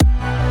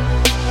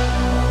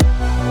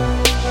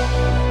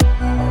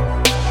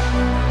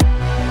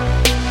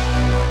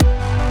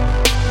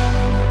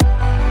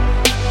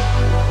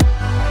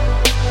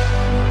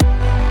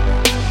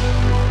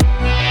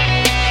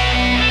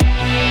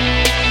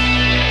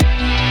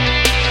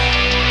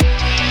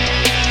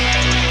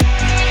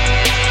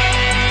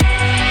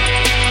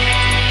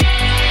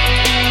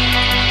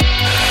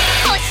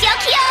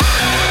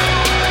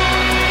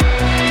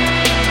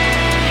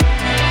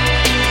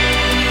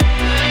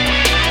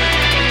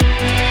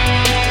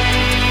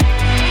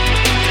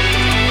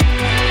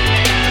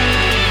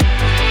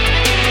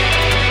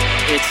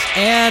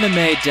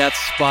Anime Death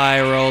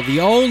Spiral, the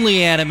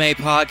only anime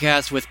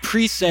podcast with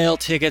pre-sale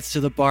tickets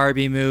to the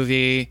Barbie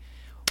movie.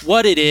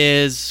 What it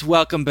is.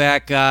 Welcome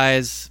back,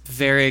 guys.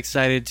 Very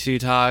excited to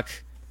talk.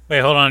 Wait,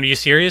 hold on. Are you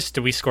serious?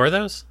 Did we score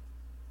those?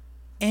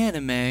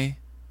 Anime.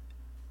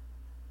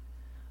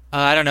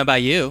 I don't know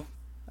about you.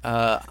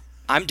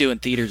 I'm doing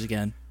theaters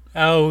again.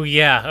 Oh,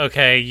 yeah.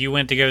 Okay. You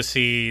went to go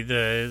see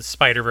the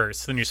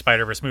Spider-Verse, the new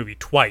Spider-Verse movie,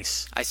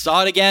 twice. I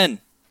saw it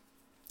again.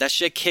 That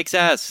shit kicks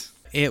ass.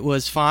 It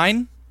was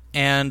fine,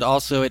 and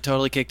also it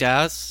totally kicked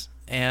ass.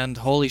 And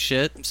holy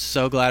shit, I'm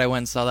so glad I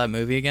went and saw that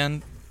movie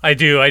again. I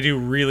do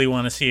really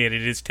want to see it.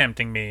 It is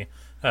tempting me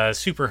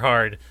super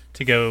hard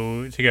to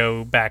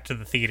go back to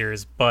the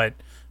theaters, but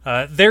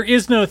there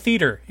is no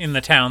theater in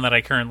the town that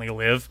I currently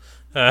live.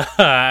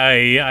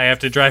 I have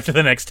to drive to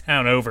the next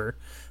town over.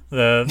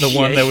 The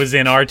one that was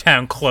in our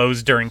town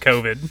closed during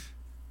COVID.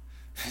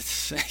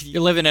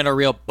 You're living in a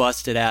real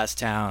busted-ass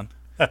town.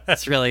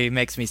 This really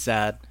makes me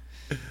sad.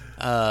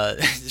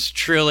 It's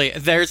truly,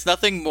 there's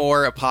nothing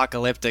more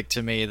apocalyptic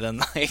to me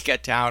than like a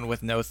town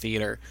with no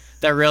theater.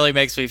 That really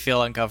makes me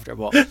feel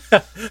uncomfortable.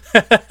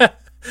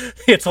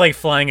 It's like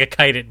flying a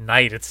kite at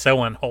night. It's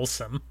so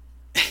unwholesome.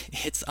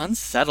 It's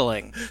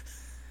unsettling.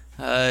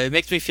 It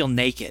makes me feel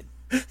naked.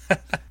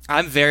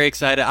 I'm very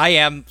excited. I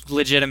am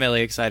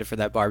legitimately excited for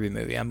that Barbie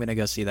movie. I'm gonna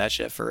go see that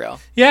shit for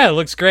real. Yeah, it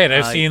looks great.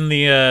 I've seen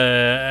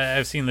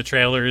the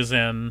trailers,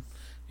 and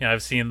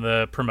I've seen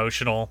the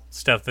promotional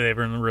stuff that they've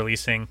been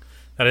releasing.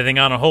 That I think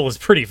on a whole is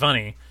pretty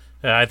funny.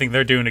 I think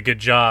they're doing a good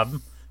job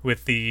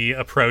with the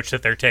approach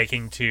that they're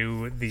taking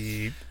to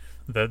the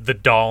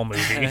doll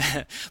movie.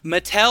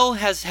 Mattel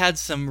has had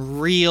some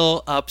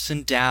real ups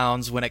and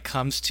downs when it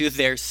comes to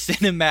their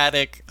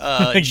cinematic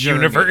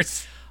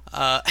universe.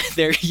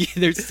 Their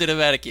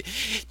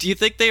cinematic. Do you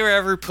think they were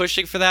ever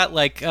pushing for that?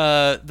 Like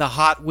the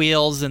Hot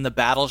Wheels and the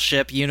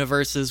Battleship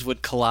universes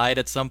would collide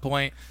at some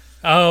point?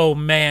 Oh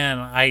man,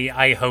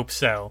 I hope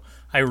so.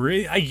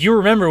 You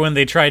remember when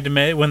they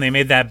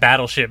made that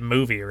Battleship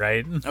movie,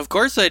 right? Of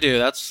course I do.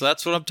 That's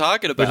what I'm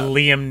talking about. With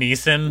Liam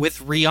Neeson, with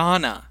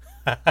Rihanna.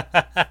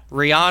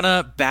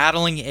 Rihanna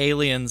battling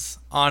aliens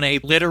on a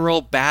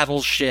literal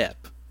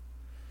battleship.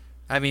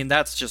 I mean,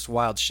 that's just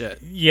wild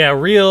shit. Yeah,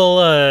 real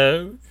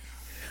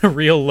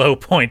low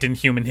point in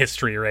human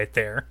history right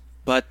there.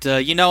 But,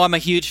 I'm a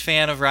huge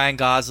fan of Ryan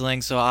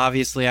Gosling, so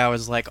obviously I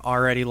was,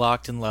 already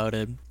locked and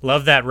loaded.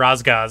 Love that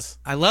Rosgoz.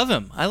 I love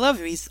him.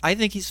 I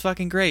think he's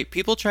fucking great.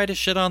 People try to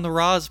shit on the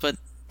Roz, but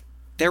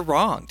they're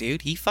wrong,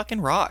 dude. He fucking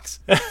rocks.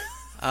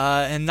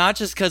 And not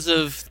just because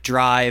of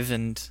Drive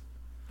and...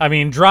 I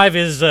mean, Drive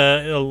is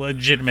a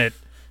legitimate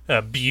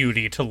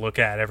beauty to look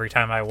at every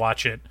time I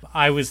watch it.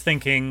 I was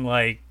thinking,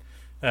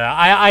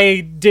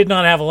 I did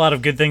not have a lot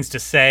of good things to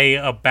say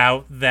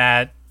about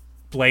that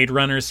Blade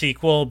Runner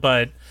sequel,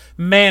 but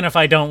man, if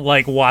I don't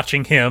like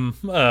watching him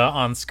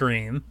on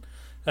screen.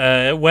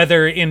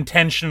 Whether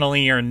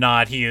intentionally or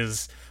not, he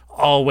is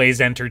always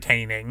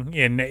entertaining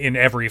in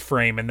every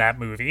frame in that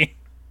movie.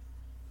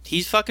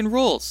 He's fucking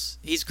rules.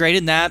 He's great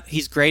in that.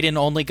 He's great in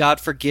Only God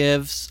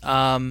Forgives.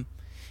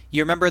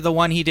 You remember the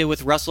one he did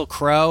with Russell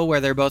Crowe where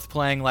they're both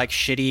playing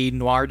shitty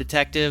noir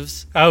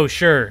detectives? Oh,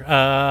 sure.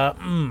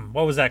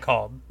 What was that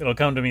called? It'll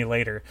come to me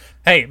later.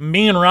 Hey,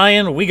 me and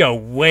Ryan, we go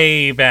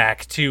way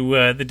back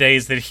to the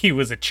days that he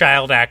was a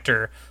child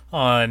actor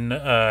on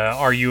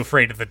Are You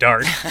Afraid of the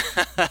Dark?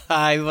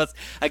 I was,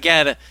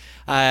 again,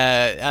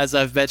 as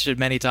I've mentioned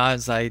many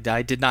times, I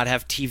did not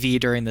have TV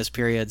during this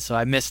period, so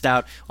I missed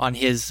out on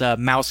his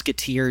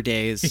Mouseketeer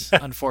days,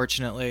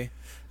 unfortunately.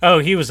 Oh,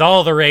 he was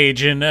all the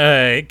rage in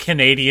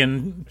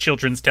Canadian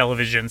children's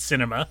television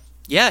cinema.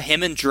 Yeah,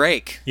 him and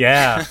Drake.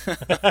 Yeah.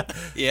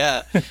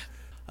 Yeah.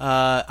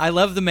 I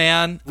love the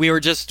man. We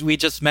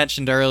just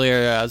mentioned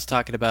earlier, I was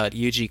talking about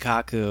Yuji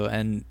Kaku,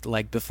 and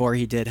before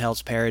he did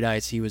Hell's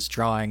Paradise, he was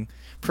drawing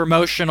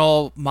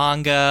promotional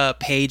manga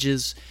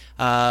pages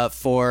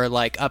for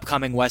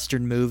upcoming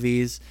Western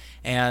movies.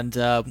 And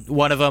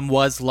one of them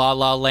was La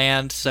La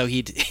Land, so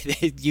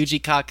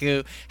Yuji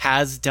Kaku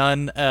has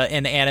done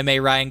an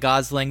anime Ryan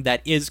Gosling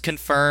that is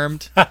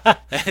confirmed.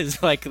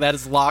 that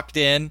is locked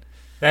in.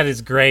 That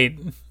is great.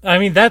 I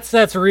mean,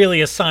 that's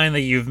really a sign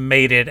that you've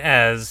made it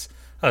as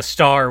a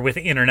star with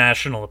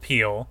international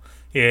appeal.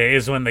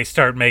 Is when they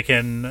start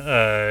making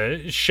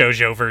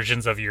shoujo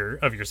versions of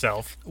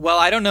yourself. Well,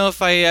 I don't know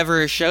if I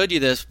ever showed you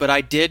this, but I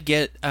did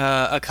get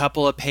a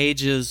couple of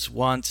pages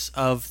once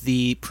of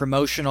the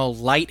promotional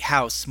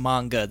Lighthouse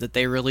manga that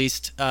they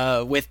released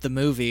with the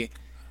movie.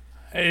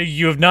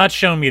 You have not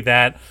shown me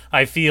that.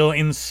 I feel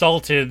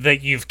insulted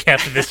that you've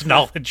kept this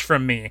knowledge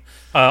from me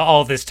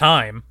all this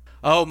time.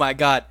 Oh my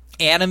god.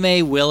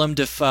 Anime Willem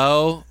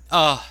Dafoe.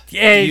 Oh,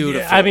 yeah,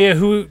 beautiful. I mean,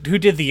 who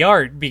did the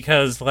art?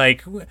 Because,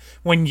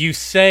 when you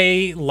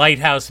say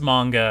Lighthouse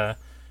manga,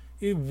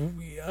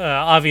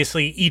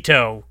 obviously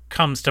Ito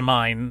comes to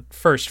mind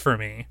first for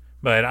me,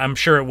 but I'm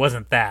sure it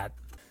wasn't that.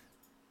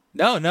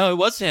 No, it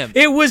was him.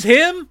 It was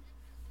him?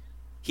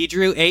 He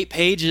drew 8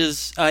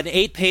 pages, an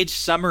 8-page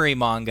summary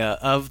manga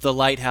of The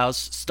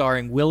Lighthouse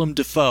starring Willem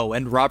Dafoe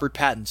and Robert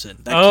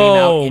Pattinson that came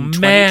out in 2020.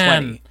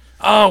 Man.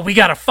 Oh, we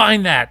gotta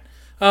find that.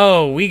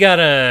 Oh, we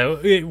gotta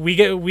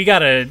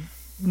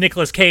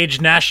Nicolas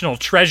Cage National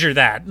Treasure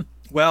that.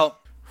 Well,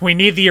 we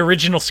need the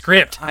original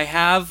script. I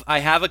have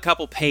a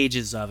couple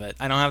pages of it.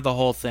 I don't have the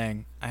whole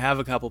thing. I have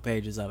a couple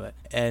pages of it,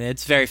 and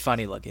it's very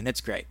funny looking.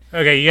 It's great.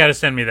 Okay, you got to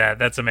send me that.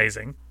 That's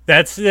amazing.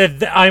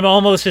 I'm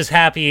almost as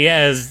happy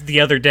as the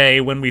other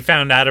day when we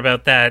found out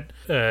about that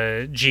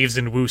Jeeves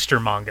and Wooster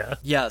manga.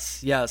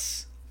 Yes.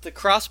 The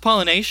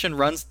cross-pollination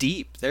runs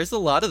deep. There's a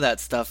lot of that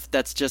stuff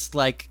that's just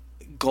like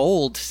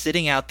gold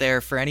sitting out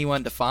there for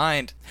anyone to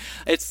find.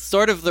 It's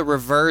sort of the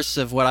reverse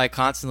of what I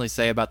constantly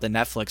say about the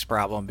Netflix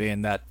problem,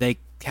 being that they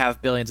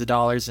have billions of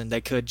dollars and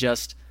they could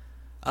just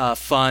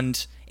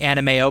fund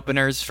anime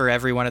openers for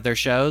every one of their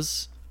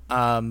shows,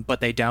 but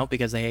they don't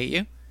because they hate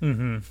you.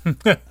 Mm-hmm.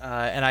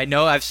 And I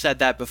know I've said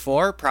that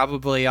before,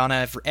 probably on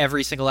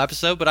every single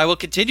episode, but I will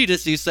continue to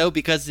do so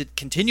because it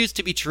continues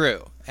to be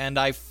true. And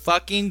I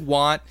fucking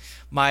want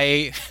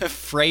my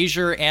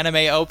Frasier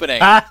anime opening.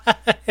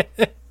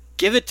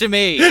 Give it to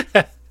me.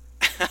 I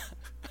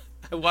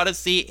want to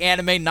see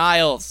Anime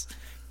Niles.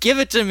 Give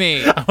it to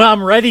me.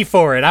 I'm ready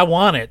for it. I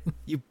want it.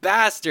 You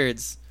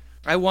bastards.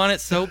 I want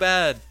it so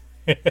bad.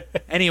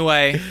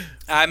 Anyway,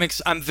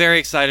 I'm very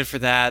excited for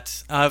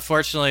that.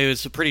 Fortunately, it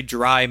was a pretty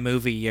dry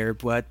movie year,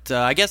 but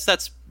I guess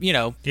that's,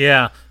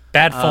 Yeah,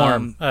 bad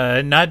form.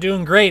 Not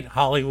doing great,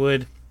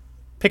 Hollywood.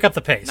 Pick up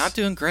the pace. Not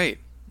doing great.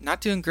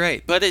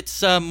 But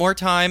it's more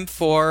time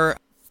for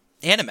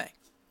anime,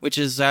 which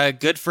is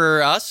good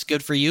for us,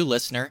 good for you,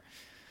 listener.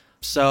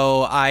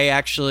 So I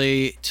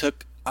actually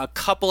took a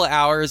couple of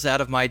hours out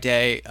of my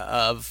day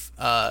of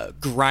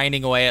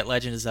grinding away at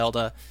Legend of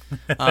Zelda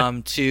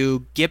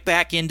to get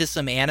back into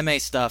some anime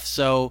stuff.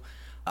 So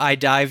I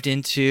dived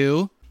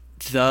into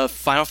the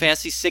Final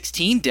Fantasy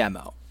 16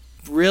 demo.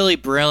 Really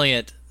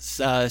brilliant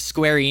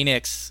Square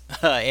Enix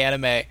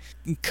anime,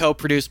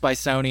 co-produced by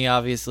Sony,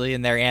 obviously,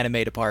 in their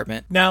anime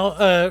department.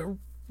 Now,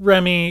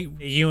 Remy,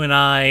 you and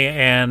I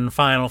and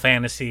Final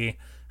Fantasy,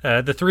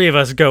 the three of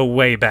us go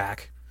way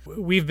back.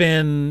 We've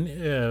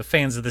been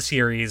fans of the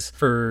series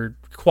for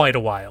quite a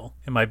while.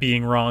 Am I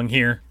being wrong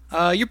here?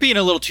 You're being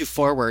a little too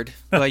forward,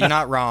 but you're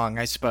not wrong,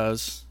 I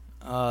suppose.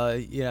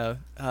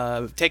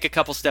 Take a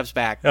couple steps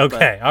back.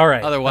 Okay, all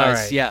right. Otherwise, all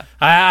right. Yeah.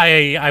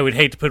 I would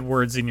hate to put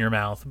words in your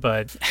mouth,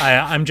 but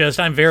I'm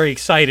very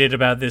excited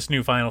about this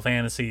new Final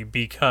Fantasy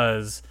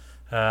because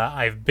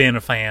I've been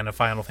a fan of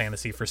Final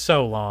Fantasy for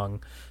so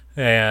long,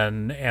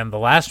 and the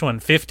last one,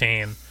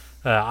 15,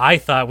 I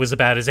thought was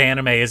about as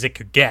anime as it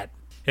could get.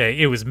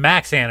 It was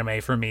max anime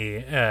for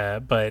me,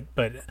 but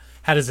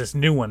how does this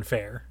new one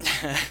fare?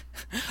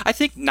 I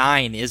think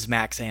 9 is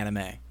max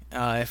anime,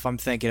 if I'm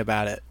thinking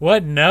about it.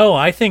 What? No,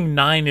 I think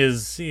 9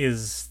 is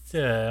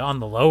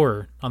on the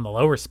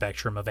lower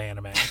spectrum of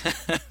anime.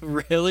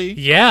 Really?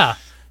 Yeah.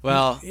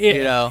 Well,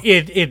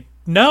 it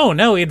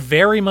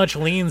very much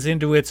leans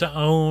into its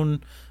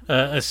own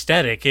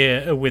aesthetic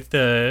with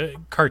the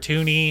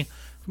cartoony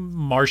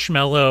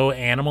marshmallow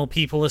animal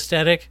people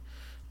aesthetic.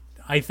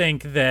 I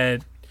think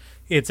that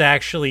it's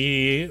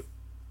actually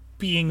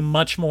being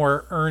much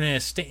more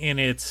earnest in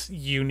its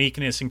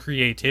uniqueness and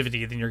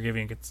creativity than you're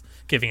giving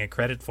it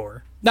credit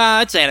for.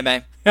 Nah, it's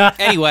anime.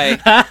 Anyway,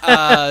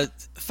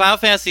 Final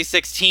Fantasy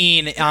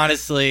 16,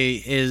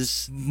 honestly,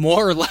 is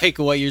more like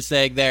what you're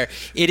saying there.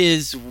 It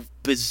is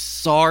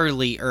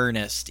bizarrely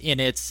earnest in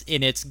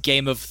its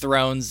Game of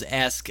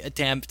Thrones-esque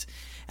attempt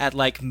at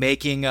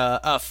making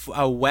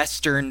a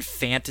Western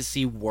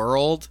fantasy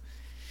world,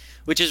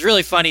 which is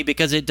really funny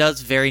because it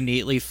does very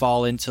neatly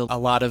fall into a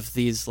lot of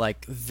these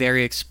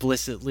very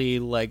explicitly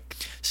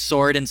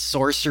sword and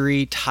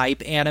sorcery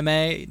type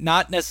anime.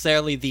 Not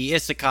necessarily the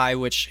isekai,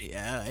 which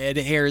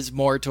adheres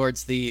more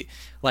towards the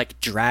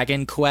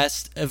Dragon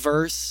Quest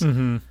verse,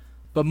 mm-hmm.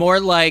 but more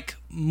like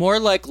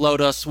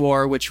Lodoss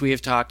War, which we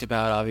have talked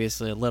about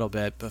obviously a little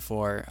bit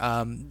before.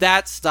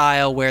 That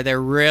style where they're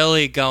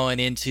really going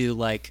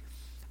into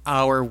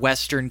our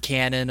Western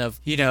canon of,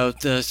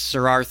 the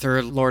Sir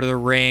Arthur, Lord of the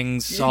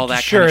Rings, all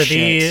that kind of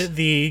shit. Sure,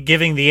 the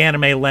giving the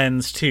anime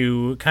lens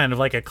to kind of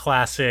like a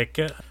classic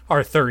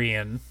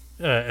Arthurian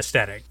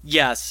aesthetic.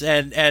 Yes,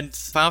 and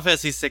Final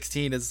Fantasy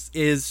 16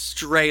 is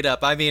straight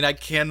up. I mean, I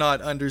cannot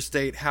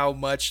understate how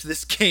much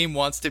this game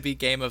wants to be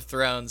Game of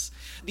Thrones.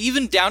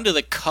 Even down to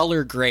the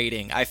color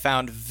grading, I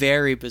found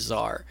very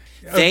bizarre.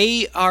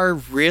 They are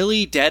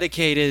really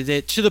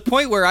dedicated to the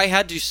point where I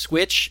had to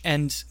switch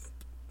and...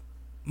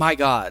 My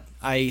God,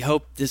 I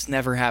hope this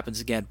never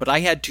happens again, but I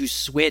had to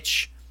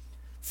switch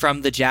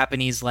from the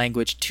Japanese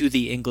language to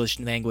the English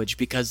language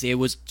because it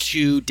was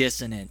too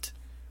dissonant.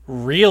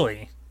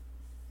 Really?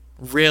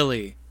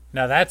 Really.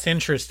 Now that's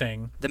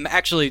interesting. The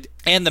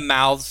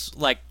mouths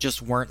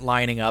just weren't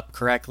lining up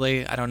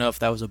correctly. I don't know if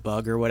that was a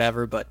bug or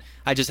whatever, but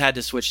I just had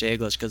to switch to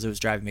English because it was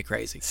driving me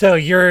crazy. So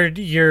you're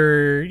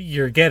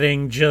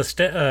getting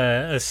just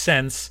a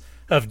sense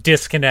of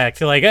disconnect.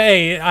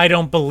 Hey, I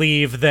don't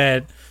believe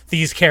that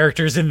these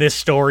characters in this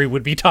story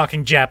would be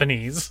talking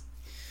Japanese.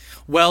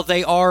 Well,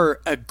 they are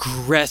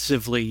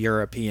aggressively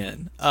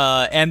European,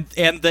 and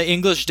the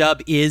English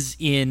dub is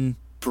in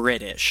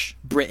British,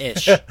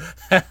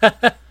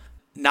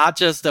 not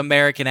just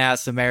American.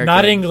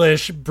 Not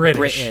English,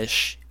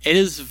 British. It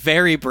is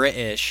very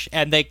British,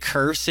 and they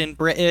curse in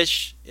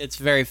British. It's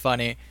very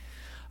funny.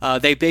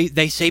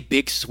 They say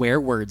big swear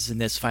words in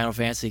this Final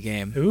Fantasy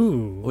game.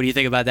 Ooh. What do you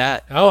think about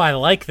that? Oh, I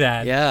like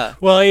that. Yeah.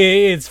 Well,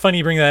 it's funny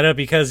you bring that up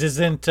because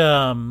isn't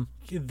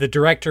the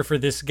director for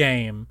this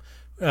game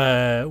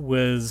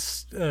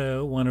was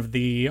one of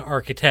the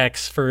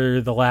architects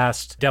for the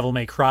last Devil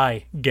May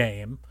Cry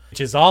game,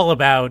 which is all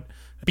about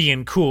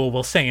being cool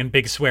while saying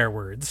big swear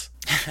words.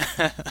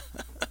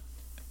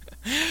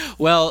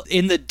 Well,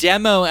 in the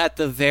demo, at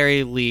the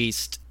very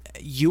least,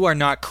 you are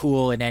not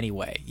cool in any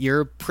way.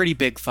 You're a pretty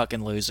big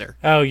fucking loser.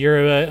 Oh,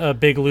 you're a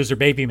big loser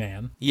baby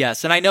man.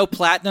 Yes, and I know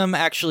Platinum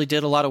actually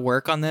did a lot of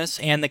work on this,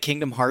 and the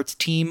Kingdom Hearts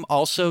team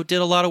also did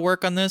a lot of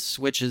work on this,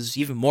 which is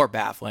even more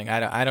baffling.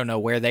 I don't know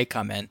where they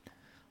come in.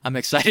 I'm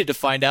excited to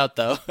find out,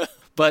 though.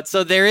 But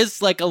so there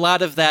is like a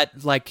lot of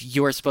that, like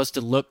you're supposed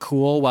to look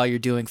cool while you're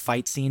doing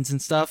fight scenes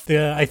and stuff.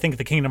 I think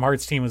the Kingdom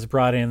Hearts team was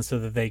brought in so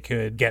that they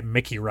could get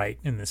Mickey right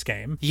in this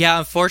game. Yeah,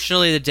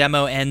 unfortunately the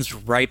demo ends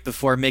right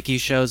before Mickey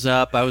shows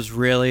up. I was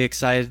really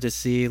excited to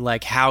see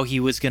like how he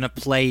was going to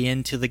play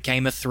into the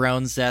Game of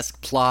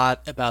Thrones-esque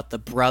plot about the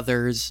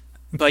brothers.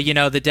 But, you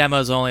know, the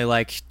demo's only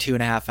like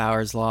 2.5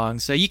 hours long,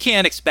 so you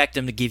can't expect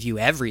him to give you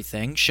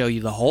everything, show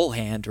you the whole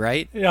hand,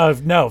 right?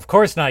 No, of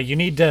course not. You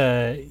need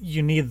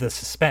the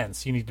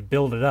suspense. You need to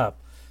build it up,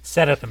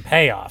 set up and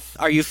payoff.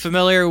 Are you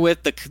familiar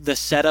with the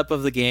setup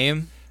of the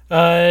game?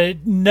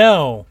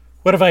 No.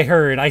 What have I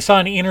heard? I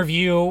saw an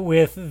interview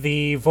with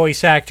the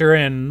voice actor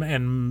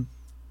and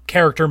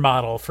character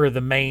model for the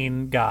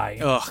main guy.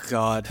 Oh,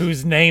 God.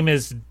 Whose name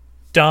is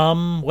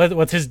Dumb.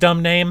 What's his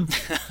dumb name?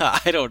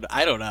 I don't know.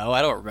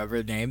 I don't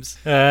remember names.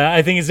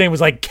 I think his name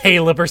was like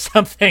Caleb or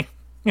something.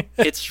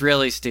 It's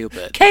really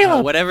stupid.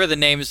 Caleb. Whatever the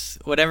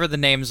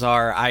names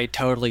are, I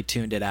totally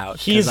tuned it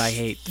out because I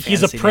hate.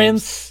 He's a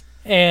prince,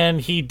 and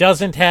he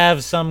doesn't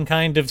have some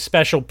kind of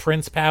special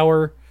prince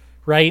power,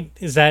 right?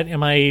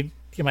 Am I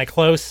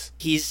close?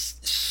 He's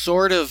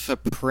sort of a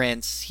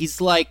prince. He's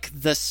like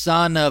the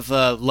son of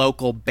a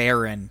local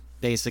baron,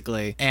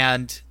 basically,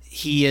 and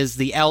he is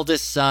the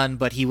eldest son,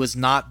 but he was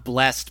not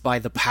blessed by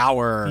the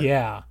power.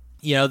 Yeah.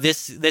 You know,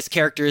 this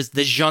character is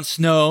the Jon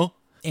Snow,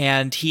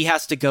 and he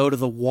has to go to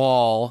the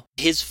wall.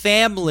 His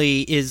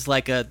family is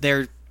like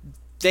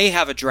they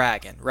have a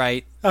dragon,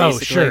 right? Oh,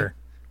 sure.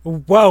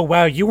 Whoa,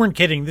 wow, you weren't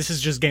kidding. This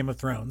is just Game of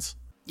Thrones.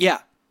 Yeah,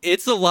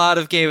 it's a lot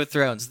of Game of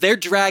Thrones. Their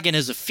dragon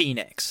is a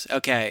phoenix,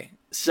 okay?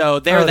 So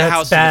they're the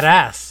house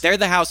badass. They're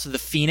the house of the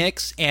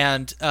phoenix,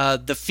 and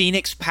the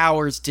phoenix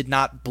powers did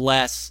not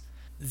bless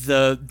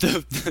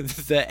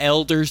the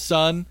elder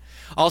son.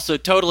 Also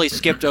totally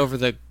skipped over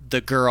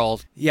the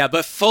girl. Yeah,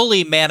 but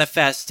fully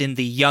manifest in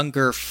the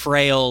younger,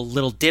 frail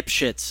little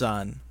dipshit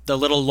son, the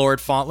little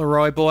Lord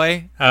Fauntleroy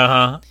boy.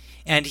 Uh-huh.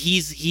 And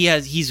he's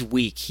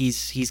weak.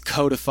 He's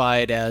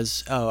codified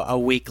as a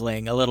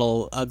weakling, a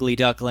little ugly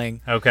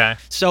duckling. Okay.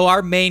 So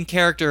our main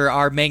character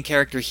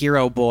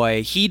hero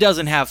boy, he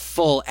doesn't have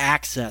full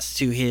access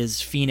to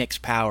his phoenix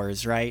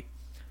powers, right?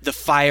 The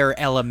fire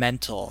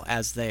elemental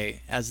as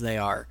they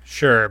are.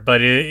 Sure,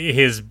 but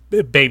his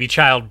baby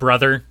child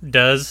brother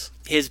does.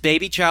 His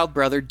baby child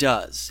brother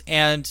does.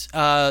 And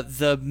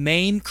the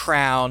main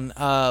crown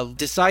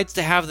decides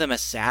to have them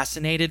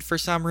assassinated for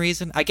some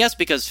reason. I guess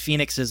because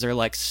phoenixes are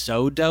like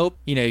so dope.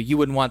 You know, you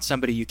wouldn't want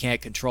somebody you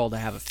can't control to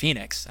have a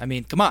phoenix. I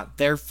mean, come on,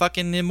 they're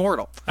fucking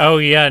immortal. Oh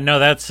yeah, no,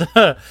 that's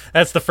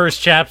the first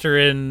chapter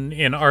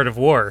in Art of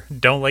War.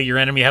 Don't let your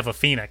enemy have a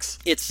phoenix.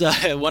 It's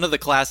one of the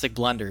classic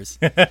blunders.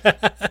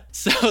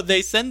 So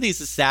they send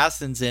these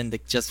assassins in to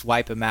just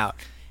wipe him out.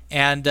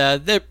 And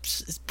they're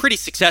pretty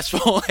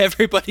successful.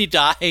 Everybody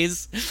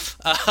dies.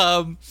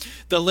 The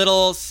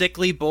little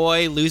sickly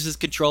boy loses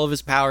control of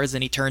his powers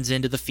and he turns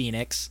into the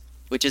phoenix,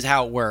 which is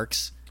how it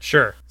works.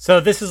 Sure. So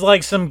this is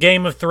like some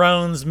Game of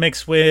Thrones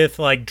mixed with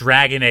like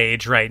Dragon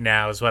Age right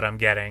now is what I'm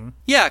getting.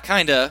 Yeah,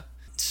 kinda.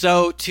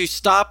 So to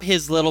stop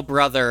his little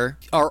brother,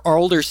 our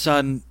older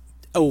son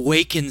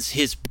awakens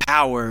his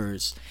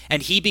powers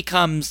and he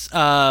becomes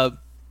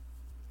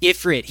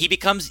Ifrit. He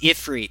becomes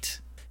Ifrit.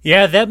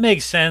 Yeah, that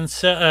makes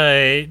sense. You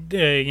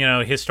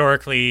know,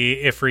 historically,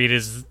 Ifrit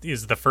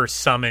is the first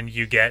summon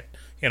you get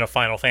in a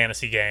Final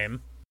Fantasy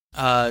game.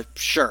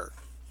 Sure.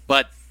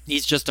 But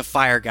he's just a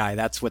fire guy.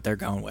 That's what they're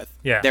going with.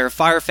 Yeah. They're a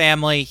fire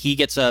family. He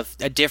gets a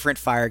different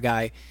fire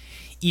guy.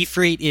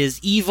 Ifrit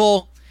is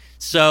evil,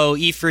 so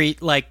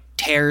Ifrit, like,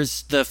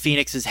 tears the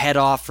phoenix's head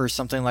off or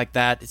something like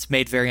that. It's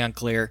made very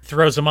unclear.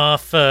 Throws him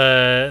off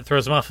a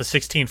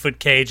 16-foot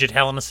cage at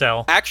Hell in a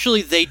Cell.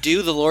 Actually, they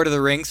do the Lord of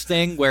the Rings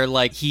thing where,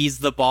 like, he's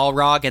the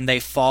Balrog and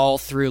they fall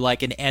through,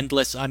 like, an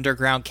endless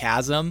underground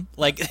chasm.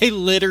 Like, they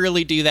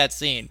literally do that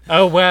scene.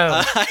 Oh,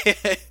 wow.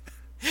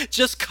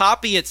 just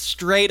copy it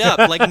straight up,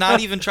 like not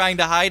even trying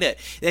to hide it.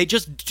 They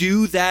just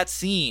do that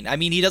scene. I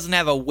mean, he doesn't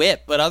have a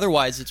whip, but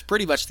otherwise it's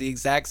pretty much the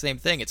exact same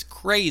thing. It's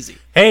crazy.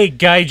 Hey,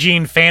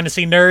 Gaijin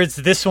fantasy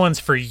nerds, this one's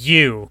for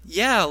you.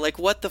 Yeah, like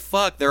what the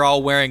fuck? They're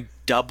all wearing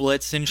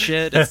doublets and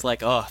shit. It's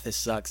like, oh, this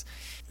sucks.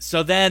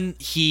 So then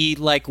he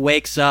like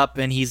wakes up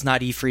and he's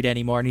not Ifrit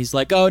anymore, and he's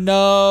like, oh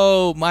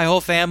no, my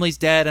whole family's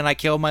dead and I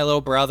killed my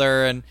little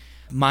brother and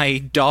my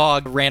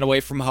dog ran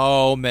away from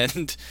home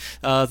and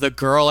the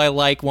girl I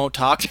like won't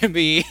talk to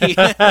me.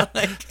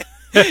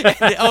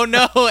 Oh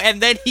no,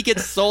 and then he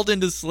gets sold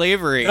into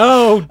slavery.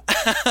 Oh,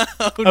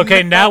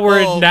 okay,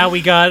 no. now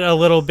we got a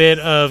little bit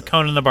of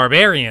Conan the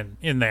Barbarian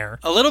in there.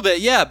 A little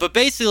bit, yeah, but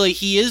basically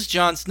he is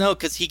Jon Snow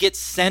because he gets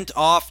sent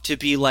off to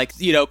be like,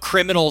 you know,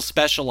 criminal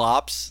special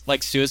ops,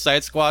 like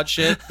Suicide Squad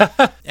shit,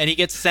 and he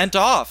gets sent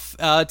off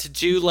to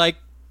do like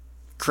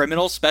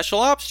criminal special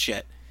ops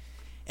shit.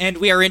 And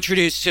we are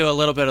introduced to a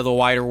little bit of the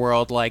wider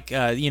world, like,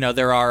 you know,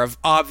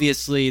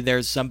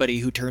 there's somebody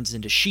who turns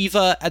into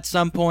Shiva at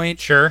some point.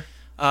 Sure.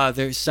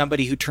 There's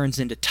somebody who turns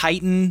into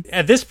Titan.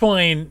 At this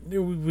point,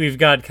 we've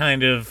got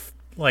kind of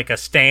like a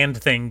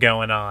stand thing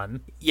going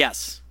on.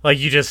 Yes. Like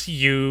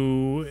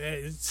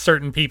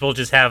certain people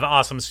just have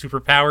awesome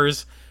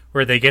superpowers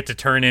where they get to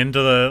turn into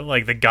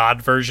the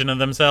god version of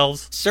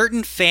themselves.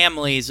 Certain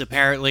families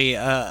apparently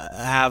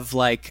have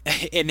like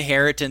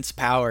inheritance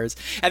powers,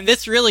 and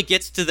this really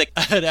gets to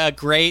a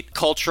great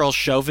cultural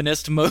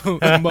chauvinist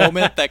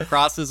moment that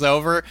crosses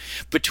over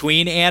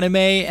between anime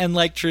and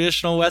like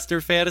traditional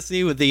Western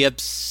fantasy, with the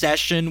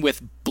obsession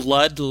with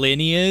blood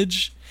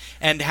lineage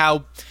and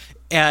how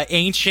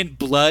ancient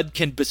blood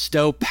can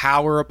bestow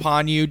power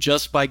upon you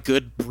just by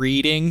good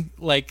breeding.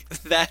 Like,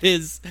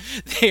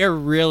 they are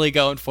really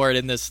going for it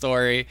in this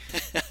story.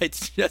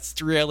 It's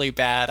just really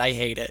bad. I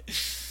hate it.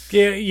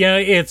 Yeah,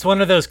 it's one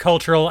of those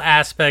cultural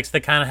aspects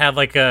that kind of have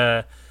like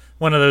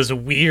one of those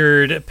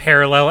weird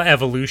parallel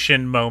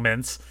evolution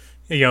moments.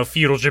 You know,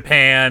 feudal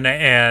Japan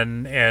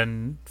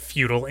and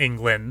feudal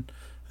England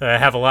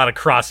have a lot of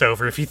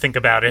crossover if you think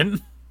about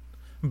it.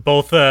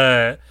 Both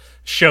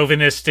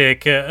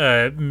chauvinistic,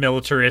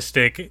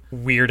 militaristic,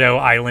 weirdo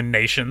island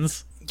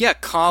nations. Yeah,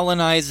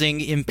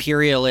 colonizing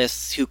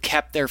imperialists who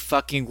kept their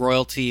fucking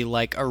royalty,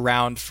 like,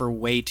 around for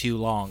way too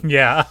long.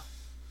 Yeah.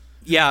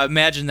 Yeah,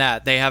 imagine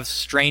that. They have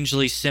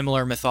strangely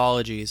similar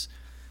mythologies.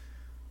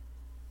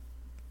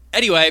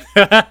 Anyway.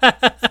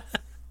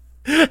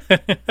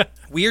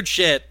 Weird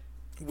shit.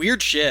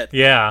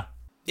 Yeah.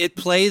 It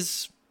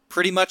plays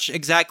pretty much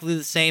exactly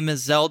the same as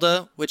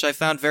Zelda, which I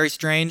found very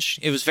strange.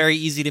 It was very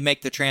easy to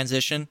make the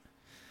transition,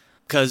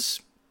 because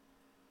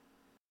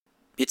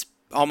it's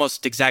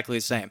almost exactly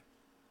the same.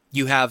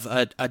 You have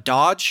a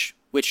dodge,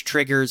 which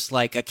triggers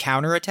like a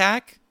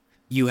counterattack.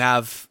 You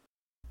have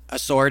a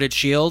sworded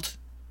shield,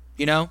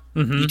 you know?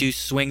 Mm-hmm. You do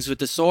swings with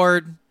the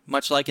sword,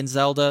 much like in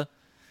Zelda.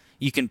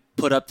 You can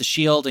put up the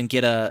shield and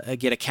get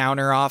a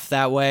counter off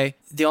that way.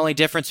 The only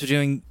difference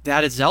between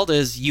that and Zelda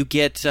is you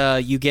get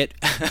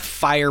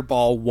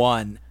Fireball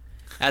 1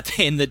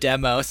 in the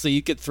demo, so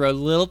you could throw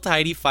little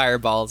tiny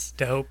fireballs.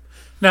 Dope.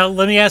 Now,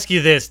 let me ask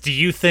you this. Do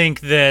you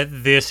think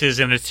that this is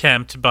an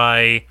attempt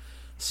by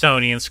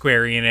Sony and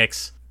Square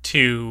Enix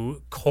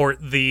to court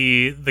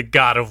the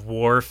God of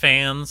War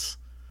fans?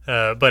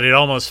 But it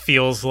almost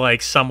feels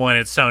like someone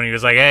at Sony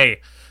was like, hey,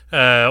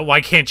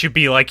 why can't you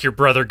be like your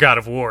brother God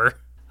of War?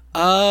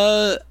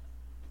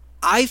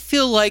 I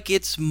feel like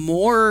it's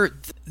more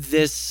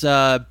this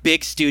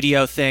big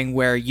studio thing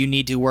where you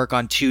need to work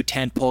on 2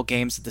 tentpole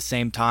games at the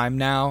same time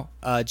now,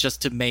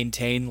 just to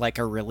maintain like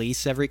a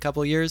release every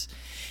couple years.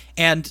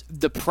 And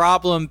the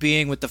problem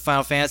being with the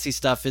Final Fantasy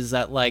stuff is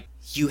that like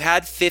you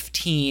had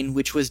 15,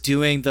 which was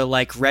doing the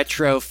like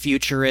retro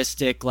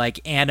futuristic like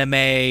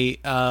anime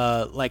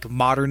like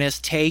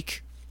modernist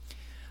take.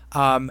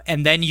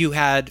 And then you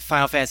had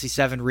Final Fantasy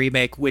VII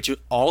Remake, which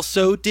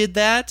also did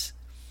that.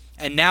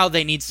 And now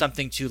they need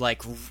something to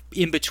like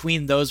in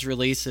between those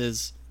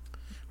releases.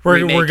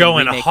 We're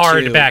going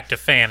hard 2. Back to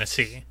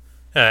fantasy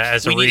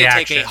as a reaction. We need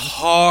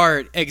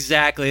to take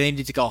exactly. They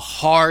need to go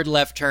hard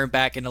left turn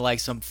back into like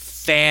some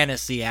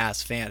fantasy.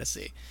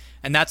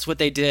 And that's what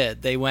they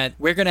did. They went,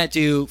 we're going to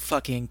do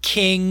fucking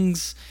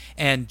kings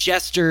and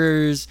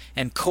jesters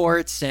and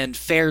courts and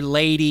fair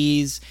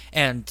ladies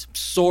and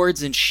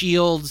swords and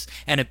shields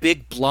and a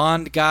big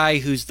blonde guy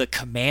who's the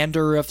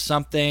commander of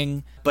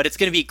something. But it's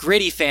going to be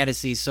gritty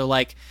fantasy, so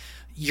like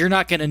you're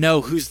not going to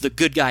know who's the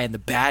good guy and the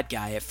bad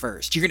guy at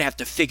first. You're going to have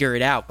to figure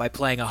it out by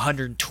playing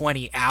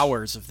 120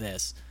 hours of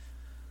this.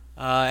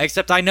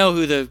 Except I know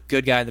who the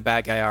good guy and the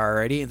bad guy are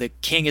already. The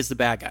king is the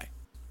bad guy.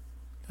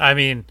 I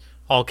mean,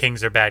 all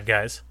kings are bad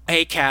guys.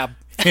 ACAB.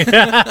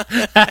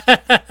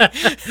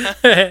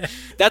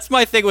 That's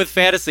my thing with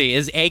fantasy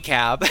is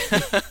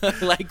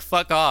ACAB. Like,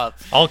 fuck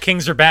off. All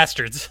kings are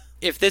bastards.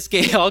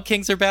 All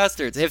kings are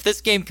bastards. If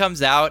this game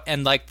comes out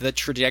and like the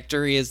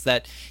trajectory is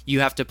that you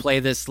have to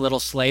play this little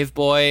slave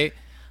boy,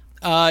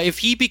 if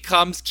he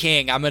becomes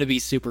king, I'm gonna be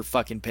super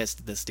fucking pissed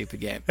at this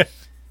stupid game.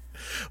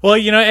 Well,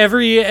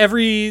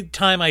 every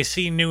time I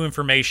see new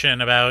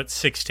information about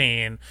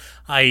 16,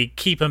 I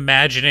keep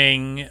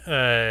imagining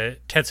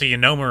Tetsuya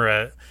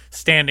Nomura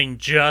standing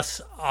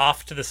just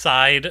off to the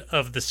side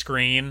of the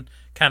screen,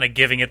 kind of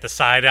giving it the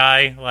side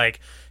eye, like,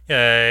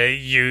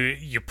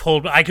 you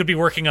pulled. I could be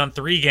working on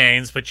 3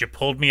 games, but you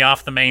pulled me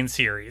off the main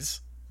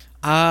series.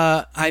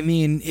 I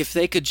mean, if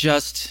they could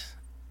just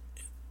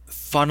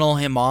funnel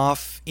him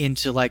off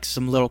into like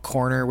some little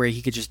corner where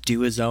he could just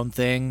do his own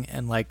thing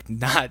and like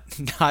not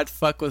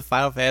fuck with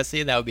Final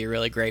Fantasy, that would be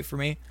really great for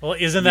me. Well,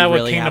 isn't that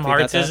what Kingdom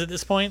Hearts is at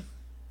this point?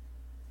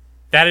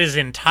 That is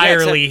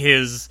entirely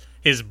his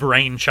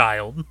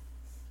brainchild.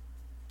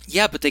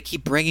 Yeah, but they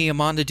keep bringing him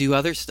on to do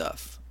other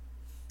stuff.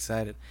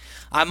 Excited.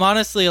 I'm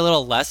honestly a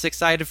little less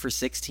excited for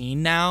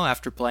 16 now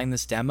after playing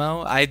this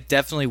demo. I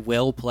definitely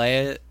will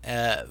play it,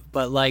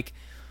 but like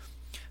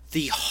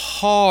the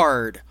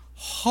hard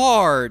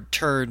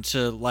turn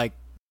to like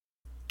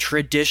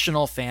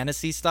traditional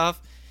fantasy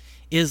stuff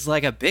is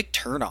like a big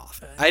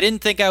turnoff. I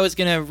didn't think I was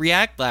gonna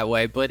react that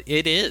way, but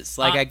it is.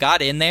 Like I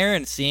got in there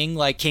and seeing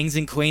like kings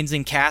and queens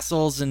and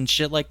castles and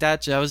shit like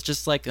that, I was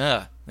just like,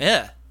 yeah.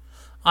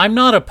 I'm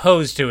not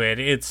opposed to it.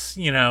 It's,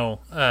 what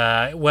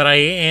I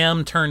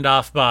am turned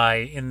off by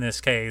in this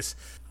case,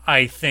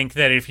 I think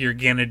that if you're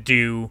going to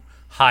do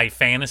high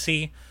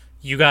fantasy,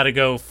 you got to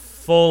go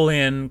full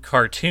in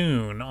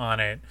cartoon on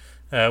it,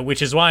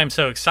 which is why I'm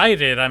so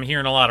excited. I'm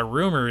hearing a lot of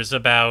rumors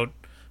about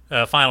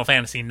Final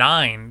Fantasy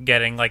IX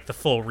getting like the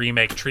full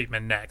remake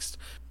treatment next.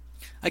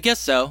 I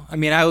guess so. I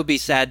mean, I would be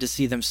sad to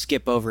see them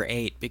skip over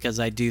 8 because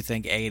I do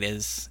think 8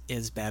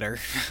 is better.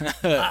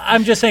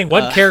 I'm just saying,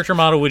 what character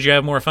model would you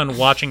have more fun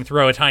watching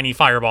throw a tiny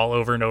fireball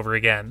over and over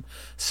again?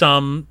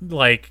 Some,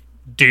 like,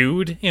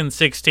 dude in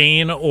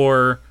 16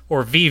 or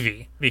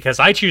Vivi? Because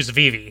I choose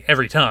Vivi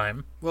every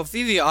time. Well,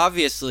 Vivi,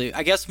 obviously.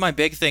 I guess my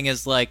big thing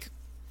is, like,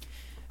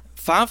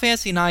 Final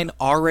Fantasy IX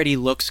already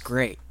looks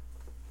great.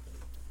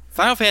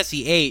 Final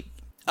Fantasy 8...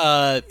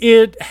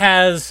 it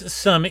has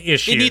some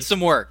issues. It needs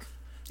some work.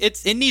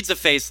 It needs a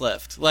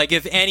facelift. Like,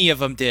 if any of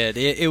them did,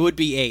 it would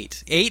be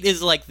 8. 8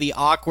 is like the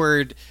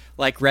awkward,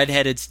 like,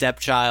 redheaded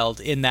stepchild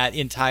in that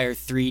entire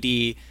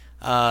 3D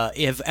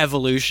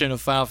evolution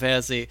of Final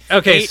Fantasy.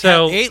 Okay,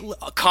 8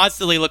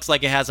 constantly looks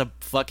like it has a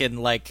fucking,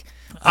 like,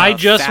 I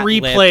just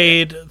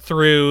replayed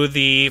through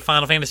the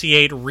Final Fantasy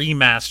VIII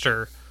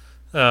remaster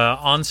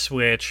on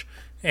Switch,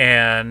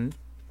 and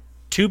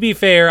to be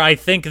fair, I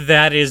think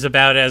that is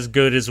about as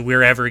good as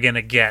we're ever going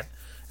to get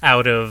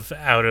out of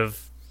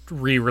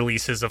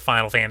re-releases of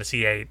Final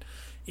Fantasy VIII.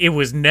 It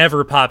was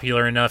never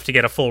popular enough to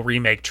get a full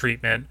remake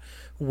treatment,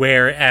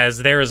 whereas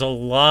there is a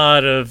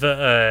lot of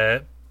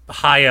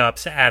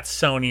high-ups at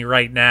Sony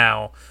right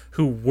now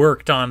who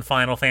worked on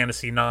Final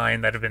Fantasy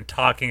IX that have been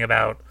talking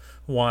about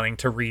wanting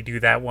to redo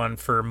that one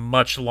for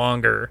much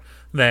longer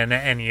than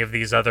any of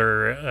these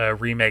other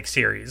remake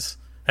series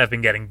have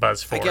been getting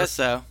buzz for. I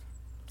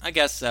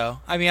guess so.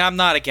 I mean, I'm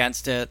not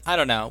against it. I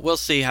don't know. We'll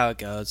see how it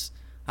goes.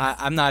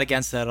 I'm not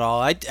against that at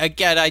all.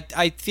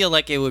 I feel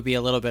like it would be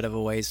a little bit of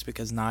a waste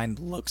because 9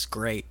 looks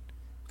great.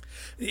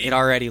 It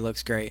already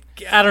looks great.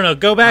 I don't know.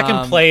 Go back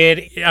and play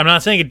it. I'm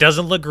not saying it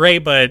doesn't look great,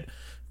 but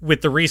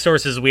with the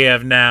resources we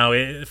have now,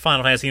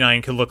 Final Fantasy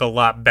IX could look a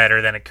lot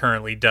better than it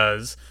currently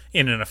does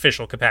in an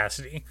official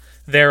capacity.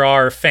 There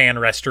are fan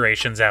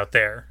restorations out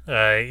there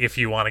if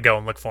you want to go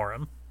and look for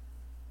them.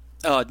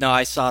 Oh, no,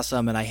 I saw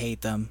some and I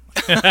hate them.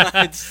 Sorry,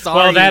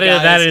 well, that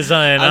guys. is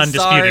an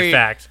undisputed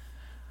fact.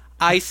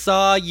 I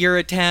saw your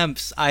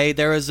attempts.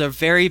 There was a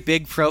very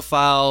big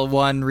profile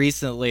one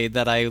recently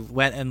that I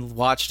went and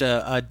watched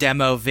a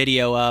demo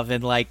video of,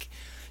 and like,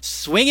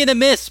 swing and a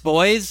miss,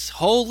 boys.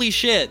 Holy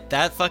shit,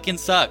 that fucking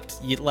sucked.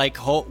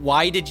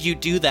 Why did you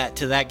do that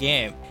to that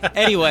game?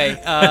 Anyway,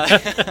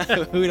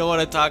 we don't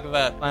want to talk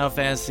about Final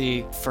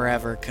Fantasy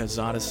forever because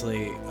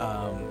honestly,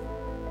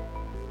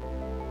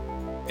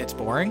 it's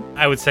boring.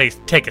 I would say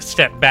take a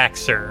step back,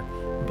 sir.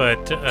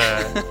 But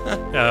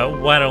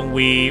why don't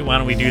we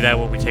do that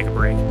when we take a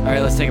break? All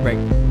right, let's take a break.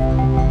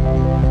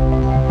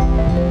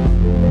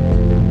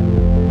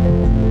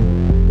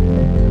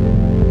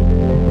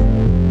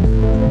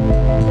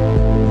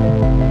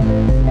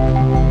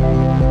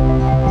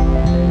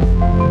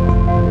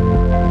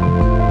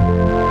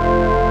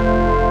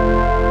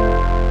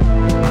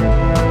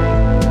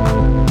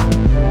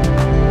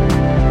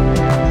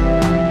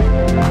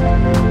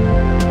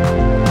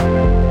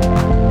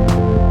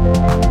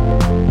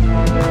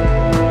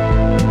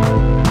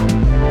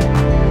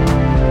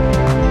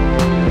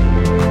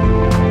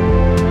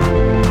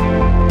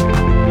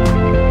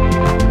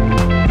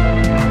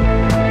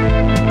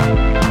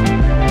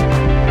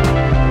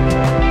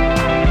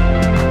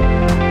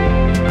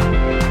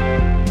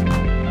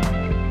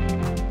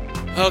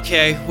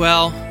 Okay,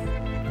 well,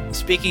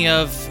 speaking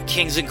of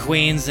kings and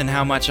queens and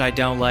how much I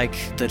don't like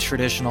the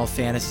traditional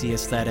fantasy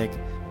aesthetic,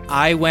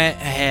 I went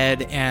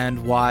ahead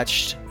and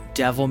watched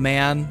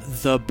Devilman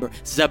The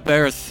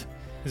Birth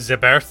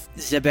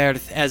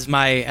as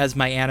my as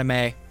my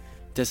anime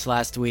this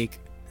last week.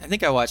 I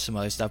think I watched some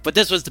other stuff, but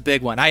this was the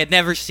big one. I had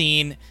never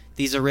seen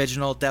these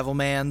original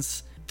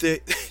Devilmans.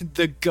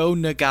 The Go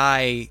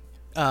Nagai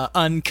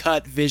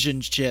uncut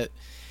vision shit,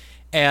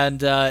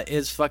 and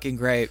is fucking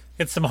great.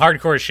 It's some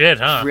hardcore shit,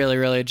 huh? Really,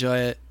 really enjoy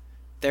it.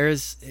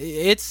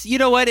 It's you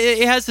know what?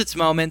 It has its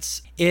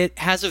moments. It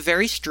has a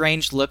very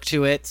strange look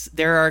to it.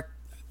 There are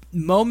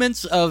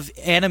moments of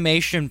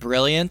animation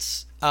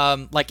brilliance.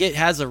 Like it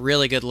has a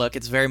really good look.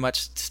 It's very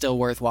much still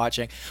worth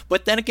watching.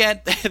 But then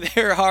again,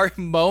 there are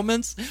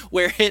moments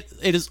where it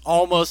is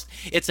almost,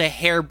 it's a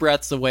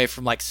hairbreadth away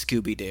from like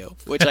Scooby-Doo,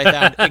 which I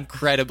found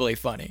incredibly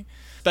funny.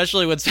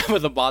 Especially when some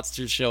of the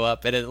monsters show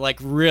up and it like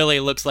really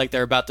looks like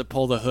they're about to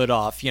pull the hood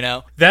off, you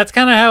know? That's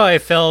kind of how I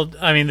felt.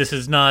 I mean, this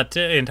is not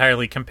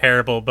entirely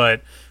comparable,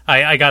 but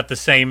I got the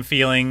same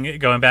feeling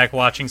going back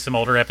watching some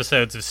older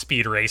episodes of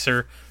Speed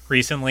Racer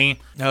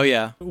recently. Oh,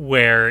 yeah.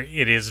 Where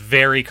it is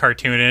very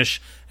cartoonish,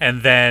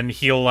 and then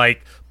he'll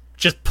like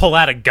just pull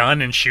out a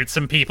gun and shoot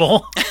some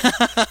people,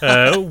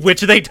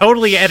 which they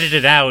totally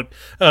edited out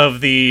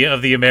of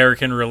the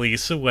American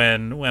release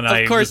when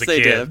I was a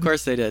kid. Of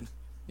course they did.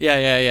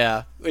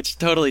 Yeah. Which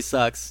totally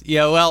sucks.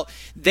 Yeah, well,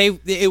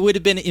 it would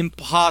have been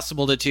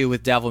impossible to do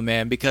with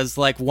Devilman because,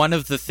 like, one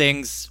of the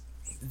things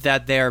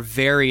that they're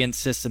very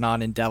insistent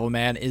on in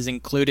Devilman is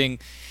including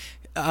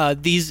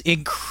these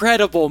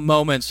incredible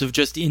moments of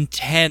just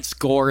intense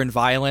gore and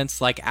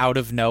violence, like, out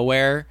of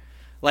nowhere.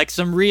 Like,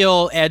 some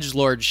real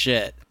edgelord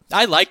shit.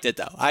 I liked it,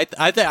 though. I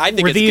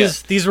think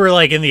it's good. These were,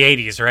 like, in the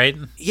 80s, right?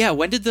 Yeah,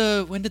 when did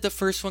the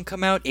first one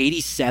come out?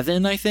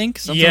 87, I think?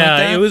 Something like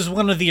that? It was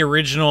one of the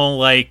original,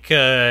 like,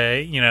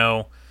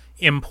 import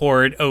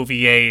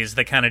OVAs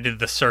that kind of did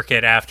the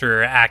circuit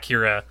after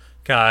Acura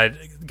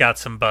got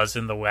some buzz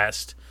in the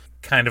West.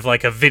 Kind of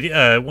like a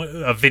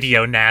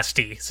video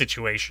nasty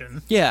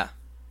situation. Yeah.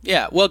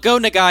 Well, Go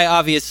Nagai,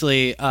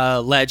 obviously,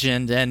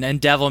 legend,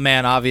 and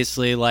Devilman,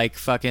 obviously, like,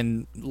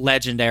 fucking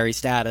legendary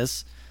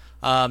status.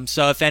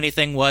 So if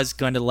anything was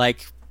going to,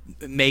 like,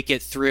 make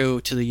it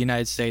through to the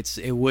United States,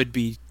 it would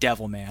be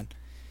Devilman.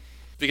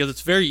 Because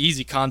it's a very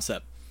easy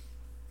concept.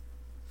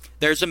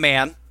 There's a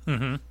man.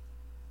 Mm-hmm.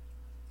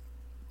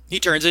 He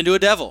turns into a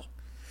devil.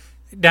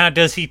 Now,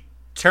 does he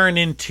turn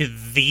into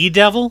the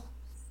devil?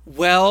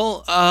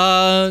 Well,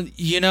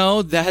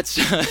 that's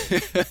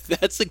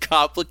that's a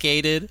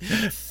complicated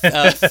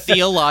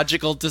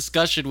theological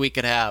discussion we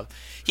could have.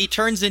 He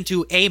turns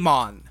into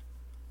Amon.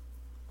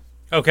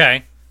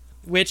 Okay.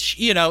 Which,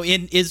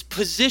 is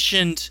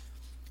positioned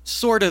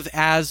sort of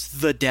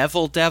as the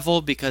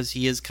devil because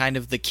he is kind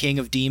of the king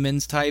of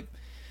demons type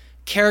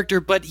character,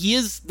 but he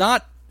is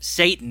not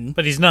Satan.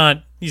 But he's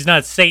not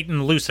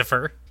Satan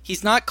Lucifer.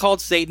 He's not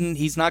called Satan,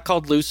 he's not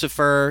called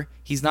Lucifer,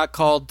 he's not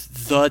called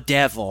the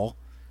devil,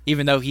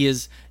 even though he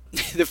is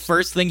the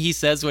first thing he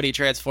says when he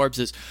transforms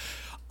is,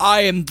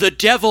 I am the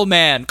devil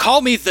man.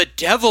 Call me the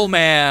devil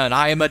man.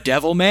 I am a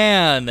devil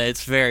man.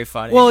 It's very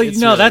funny. Well, it's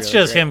that's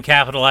really just great. Him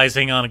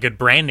capitalizing on a good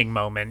branding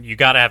moment. You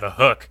got to have a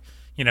hook,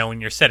 when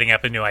you're setting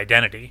up a new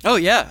identity. Oh,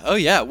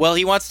 yeah. Well,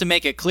 he wants to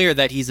make it clear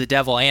that he's a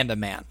devil and a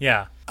man.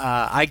 Yeah.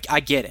 I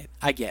get it.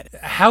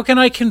 How can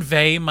I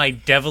convey my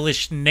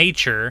devilish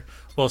nature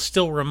while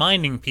still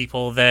reminding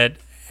people that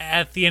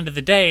at the end of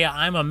the day,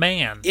 I'm a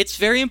man? It's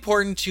very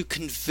important to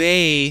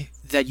convey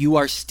that you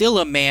are still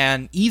a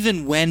man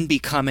even when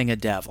becoming a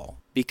devil,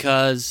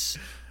 because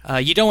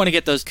you don't want to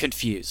get those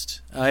confused.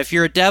 If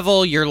you're a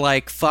devil, you're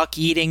like fuck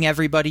eating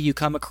everybody you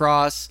come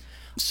across,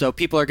 so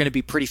people are going to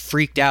be pretty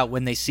freaked out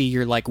when they see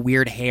your like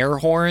weird hair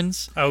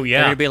horns. Oh yeah,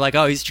 they're going to be like,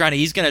 oh, he's going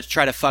to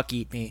try to fuck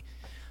eat me.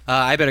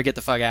 I better get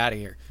the fuck out of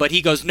here. But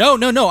he goes, no,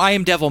 I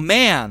am devil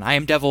man.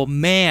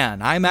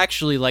 I'm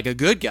actually like a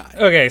good guy.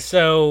 Okay,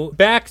 so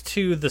back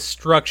to the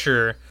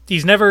structure.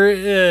 He's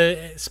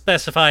never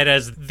specified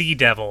as the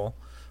devil,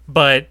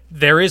 but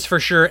there is for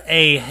sure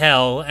a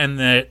hell, and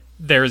that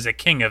there is a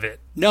king of it.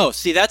 No,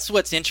 see, that's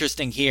what's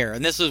interesting here,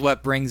 and this is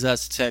what brings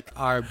us to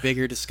our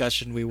bigger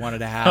discussion we wanted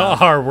to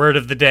have. Our word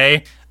of the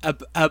day.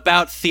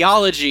 About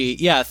theology.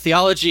 Yeah,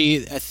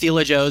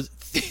 theologism,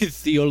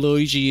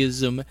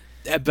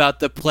 about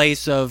the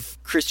place of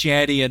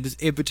Christianity and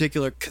in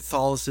particular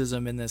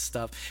Catholicism in this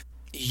stuff.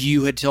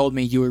 You had told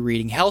me you were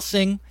reading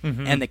Hellsing,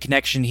 and the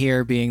connection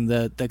here being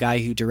the guy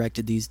who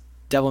directed these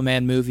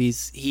Devilman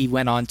movies, he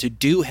went on to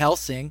do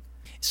Hellsing.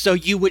 So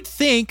you would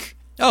think,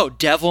 oh,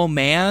 Devil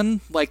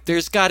Man, like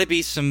there's got to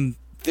be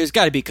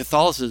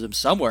Catholicism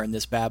somewhere in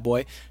this bad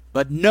boy.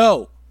 But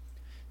no,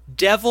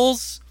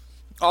 devils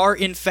are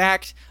in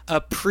fact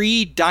a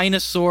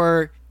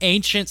pre-dinosaur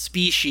ancient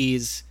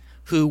species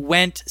who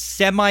went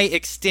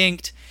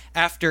semi-extinct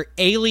after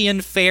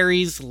alien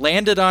fairies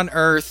landed on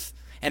Earth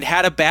and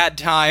had a bad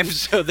time,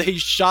 so they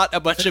shot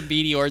a bunch of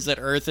meteors at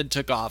Earth and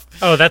took off.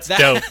 Oh, that's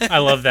dope. I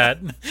love that.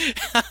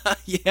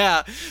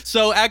 Yeah.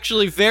 So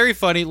actually very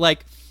funny,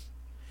 like,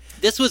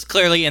 this was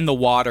clearly in the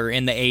water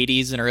in the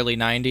 80s and early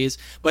 90s,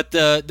 but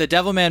the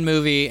Devilman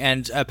movie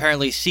and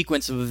apparently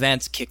sequence of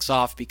events kicks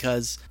off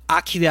because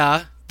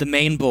Akira, the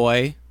main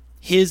boy,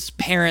 his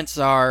parents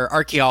are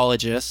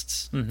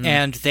archaeologists,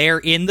 and they're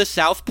in the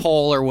South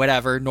Pole or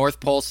whatever,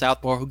 North Pole,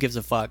 South Pole, who gives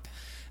a fuck?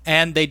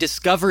 And they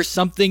discover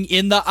something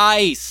in the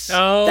ice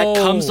that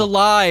comes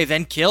alive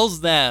and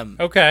kills them.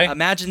 Okay.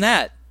 Imagine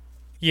that.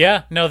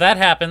 Yeah, no, that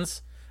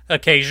happens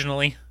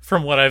occasionally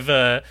from what I've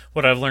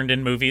learned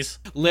in movies.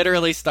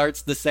 Literally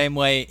starts the same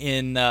way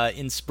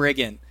in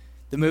Spriggan.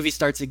 The movie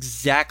starts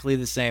exactly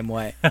the same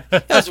way,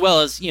 as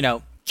well as,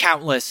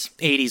 countless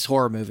 80s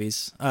horror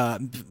movies. I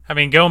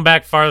mean, going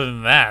back farther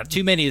than that.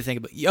 Too many to think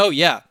about. Oh,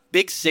 yeah.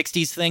 Big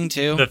 60s Thing,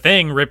 too. The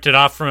Thing ripped it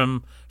off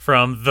from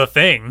The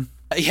Thing.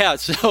 Yeah,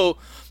 so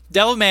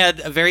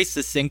Devilman very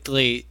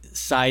succinctly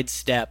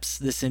sidesteps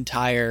this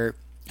entire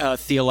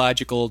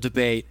theological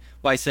debate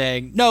by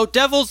saying, no,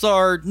 devils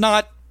are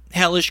not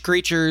hellish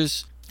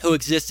creatures who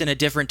exist in a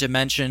different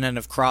dimension and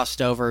have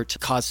crossed over to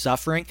cause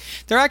suffering.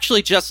 They're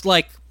actually just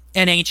like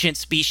an ancient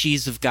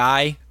species of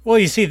guy. Well,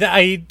 you see,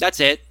 that's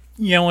it.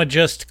 You know what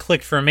just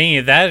clicked for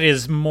me? That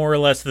is more or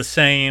less the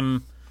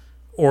same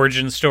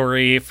origin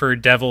story for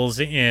devils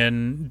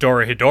in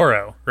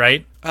Dorohedoro,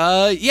 right?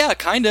 Yeah,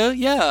 kinda,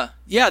 yeah.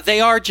 Yeah, they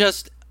are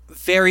just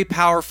very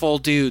powerful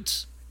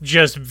dudes.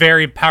 Just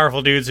very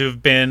powerful dudes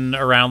who've been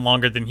around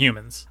longer than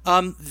humans.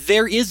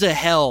 There is a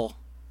hell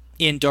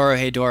in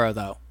Dorohedoro,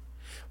 though.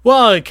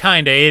 Well,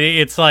 kinda.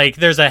 It's like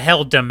there's a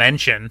hell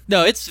dimension.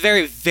 No, it's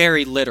very,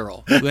 very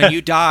literal. When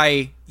you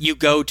die, you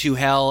go to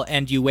hell,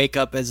 and you wake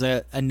up as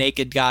a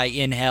naked guy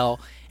in hell,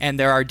 and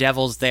there are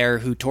devils there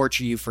who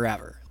torture you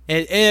forever.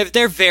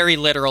 They're very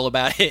literal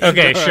about it.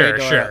 Okay,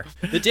 sure.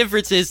 The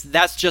difference is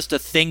that's just a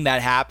thing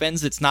that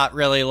happens. It's not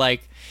really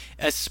like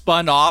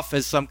spun off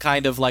as some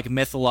kind of like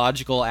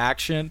mythological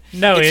action.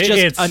 No,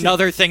 it's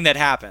another thing that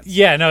happens.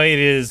 Yeah, no, it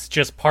is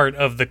just part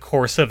of the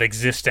course of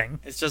existing.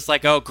 It's just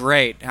like, oh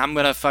great, I'm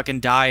gonna fucking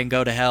die and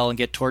go to hell and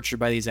get tortured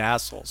by these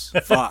assholes.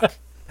 Fuck.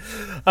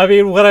 I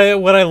mean, what I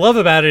love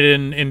about it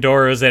in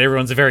Doro is that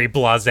everyone's very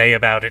blasé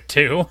about it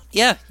too.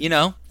 Yeah,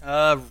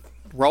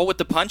 roll with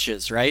the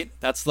punches, right?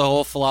 That's the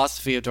whole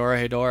philosophy of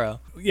Dorohedoro.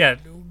 Yeah,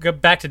 go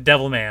back to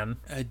Devilman.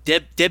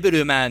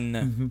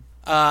 Debiduman.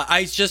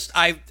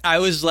 I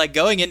was like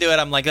going into it,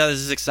 I'm like, oh, this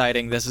is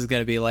exciting. This is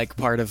going to be like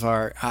part of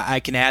I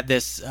can add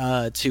this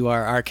to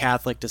our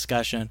Catholic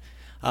discussion.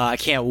 I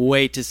can't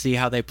wait to see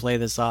how they play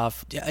this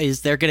off.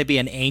 Is there going to be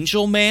an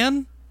angel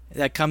man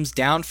that comes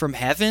down from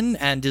heaven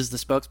and is the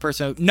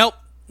spokesperson? Nope.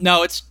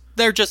 No,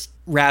 they're just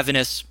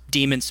ravenous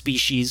demon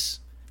species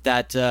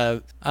that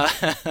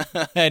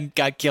and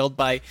got killed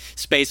by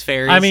space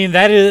fairies. I mean,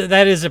 that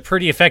is a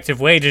pretty effective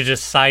way to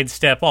just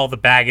sidestep all the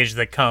baggage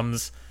that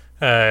comes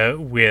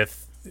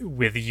with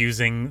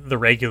using the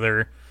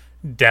regular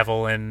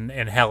devil and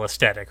hell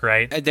aesthetic,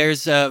 right?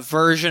 There's a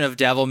version of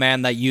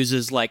Devilman that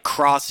uses like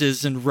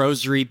crosses and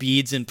rosary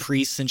beads and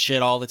priests and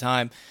shit all the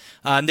time.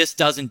 This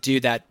doesn't do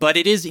that, but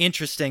it is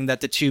interesting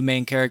that the two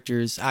main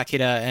characters,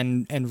 Akira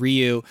and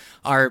Ryu,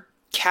 are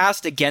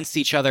cast against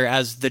each other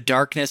as the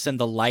darkness and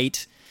the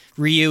light.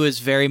 Ryu is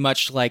very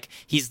much like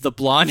he's the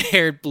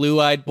blonde-haired,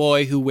 blue-eyed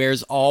boy who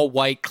wears all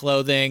white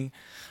clothing.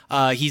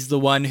 He's the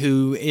one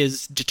who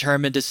is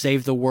determined to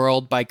save the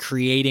world by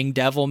creating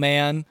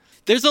Devilman.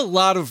 There's a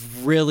lot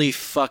of really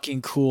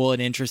fucking cool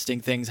and interesting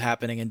things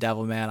happening in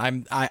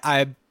Devilman.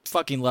 I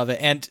fucking love it.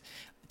 And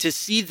to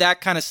see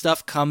that kind of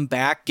stuff come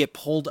back, get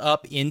pulled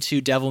up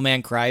into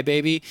Devilman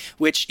Crybaby,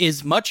 which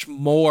is much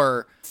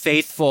more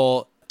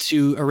faithful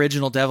to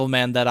original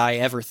Devilman than I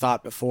ever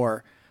thought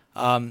before.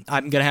 I'm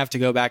gonna have to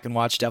go back and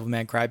watch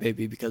Devilman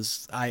Crybaby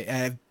because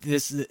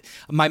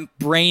my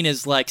brain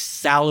is like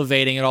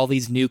salivating at all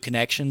these new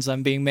connections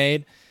I'm being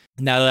made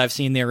now that I've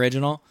seen the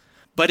original.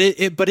 But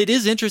it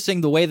is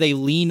interesting the way they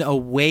lean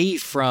away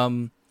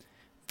from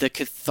the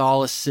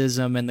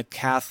Catholicism and the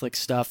Catholic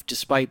stuff,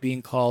 despite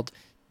being called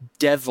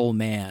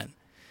Devilman.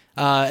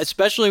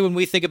 Especially when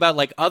we think about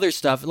like other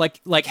stuff,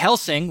 like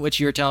Hellsing, which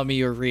you were telling me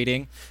you were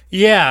reading.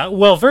 Yeah.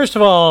 Well, first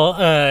of all,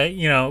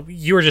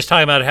 you were just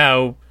talking about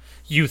how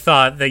you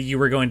thought that you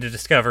were going to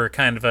discover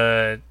kind of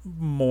a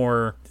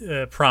more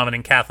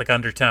prominent Catholic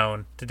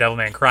undertone to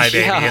Devilman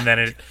Crybaby, and then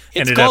it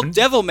ended up... It's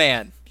called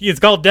Devilman. It's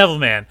called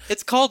Devilman.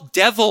 It's called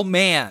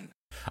Devilman.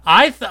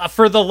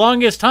 For the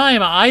longest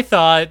time, I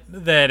thought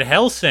that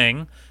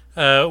Hellsing,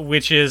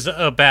 which is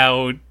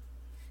about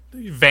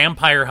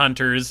vampire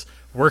hunters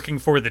working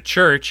for the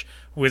church,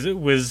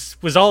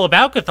 was all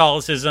about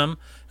Catholicism.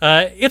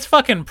 It's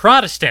fucking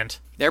Protestant.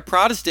 They're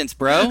Protestants,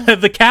 bro.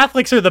 The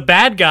Catholics are the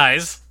bad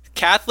guys.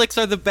 Catholics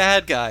are the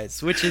bad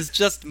guys, which is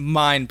just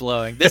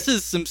mind-blowing. This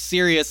is some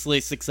seriously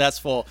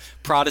successful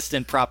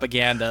Protestant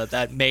propaganda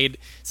that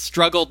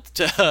struggled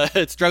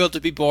to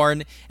be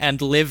born and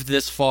lived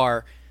this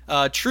far.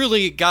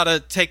 Truly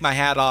gotta take my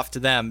hat off to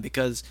them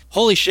because,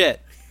 holy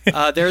shit,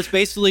 there's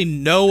basically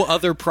no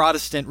other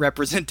Protestant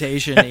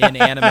representation in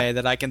anime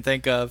that I can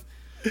think of.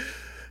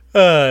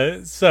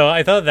 So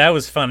I thought that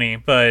was funny,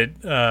 but...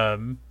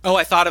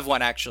 I thought of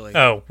one, actually.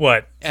 Oh,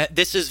 what?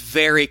 This is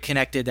very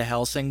connected to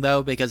Hellsing,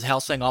 though, because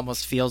Hellsing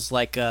almost feels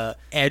like a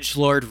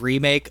edgelord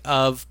remake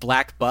of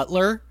Black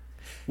Butler.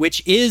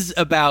 which is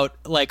about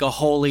like a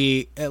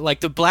holy, like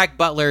the Black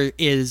Butler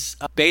is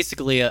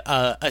basically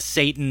a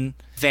Satan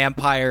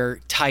vampire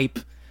type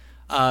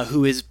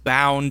who is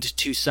bound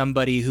to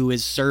somebody who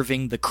is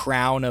serving the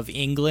crown of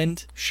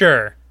England.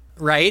 Sure.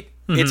 Right?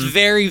 It's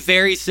very,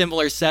 very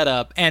similar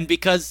setup, and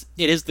because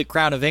it is the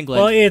crown of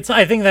England, well,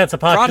 I think that's a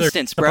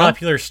Protestants, bro.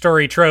 popular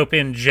story trope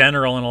in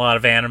general in a lot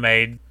of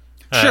anime.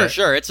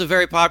 Sure. It's a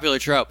very popular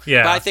trope.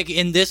 Yeah. But I think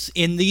in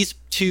these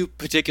two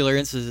particular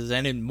instances,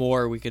 and in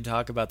more, we could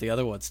talk about the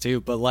other ones too.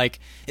 But like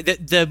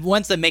the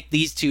ones that make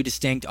these two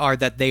distinct are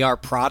that they are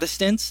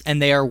Protestants and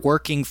they are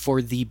working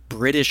for the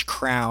British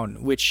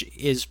Crown, which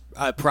is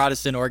a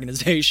Protestant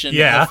organization.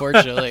 Yeah.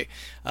 Unfortunately.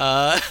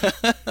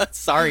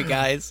 Sorry,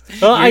 guys.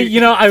 Well,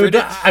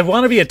 I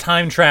want to be a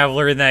time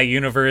traveler in that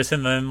universe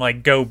and then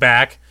like go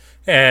back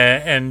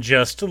and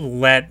just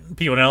let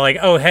people know, like,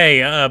 oh,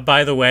 hey,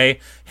 by the way,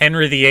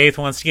 Henry VIII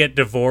wants to get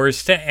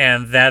divorced,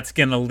 and that's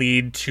going to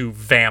lead to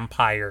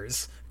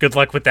vampires. Good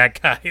luck with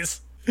that, guys.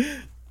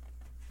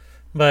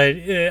 But,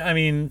 I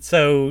mean,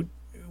 so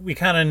we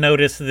kind of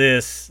notice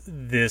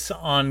this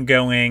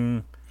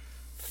ongoing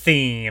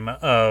theme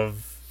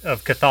of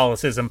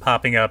Catholicism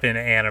popping up in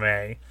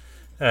anime.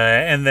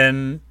 And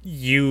then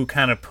you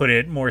kind of put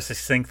it more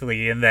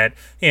succinctly in that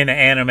in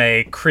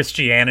anime,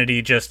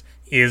 Christianity just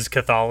is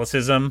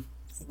Catholicism.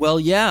 Well,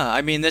 yeah.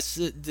 I mean, this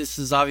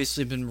has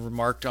obviously been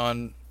remarked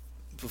on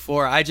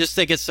before. I just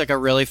think it's like a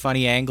really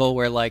funny angle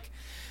where like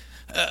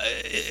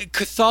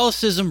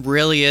Catholicism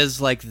really is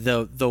like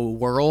the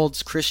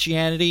world's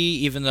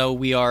Christianity, even though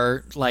we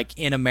are like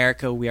in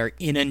America, we are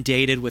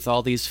inundated with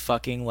all these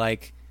fucking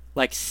like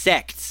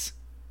sects.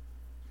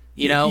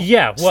 You know?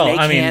 Yeah. Well, Snake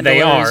I mean, handlers,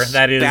 they are.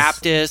 That is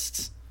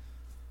Baptists.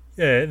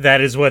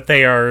 That is what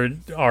they are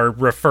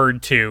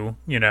referred to.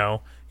 You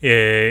know.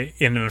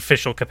 In an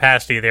official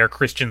capacity, they are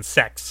Christian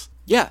sects.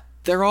 Yeah,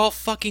 they're all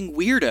fucking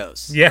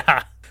weirdos.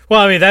 Yeah.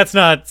 Well, I mean, that's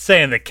not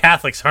saying that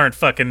Catholics aren't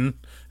fucking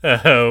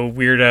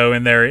weirdo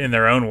in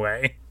their own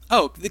way.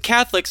 Oh, the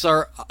Catholics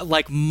are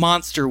like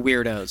monster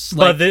weirdos.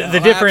 But the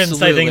difference,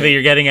 absolutely. I think, that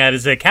you're getting at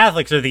is that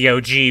Catholics are the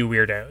OG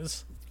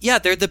weirdos. Yeah,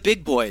 they're the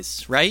big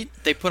boys, right?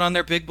 They put on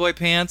their big boy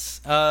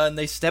pants and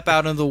they step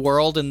out into the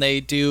world and they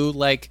do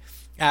like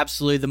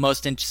absolutely the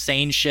most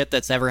insane shit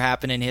that's ever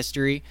happened in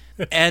history.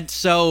 And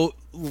so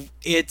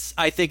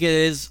I think it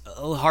is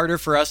harder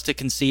for us to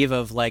conceive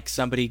of like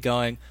somebody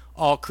going,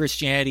 all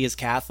Christianity is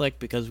Catholic,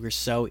 because we're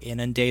so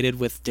inundated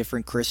with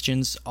different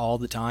Christians all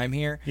the time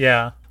here.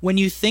 Yeah. When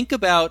you think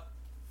about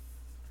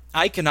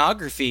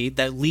iconography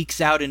that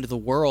leaks out into the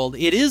world,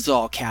 it is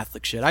all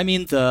Catholic shit. I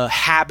mean, the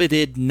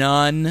habited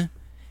nun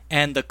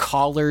and the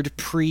collared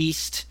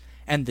priest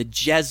and the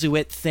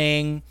Jesuit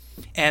thing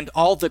and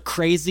all the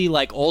crazy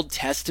like Old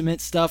Testament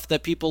stuff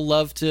that people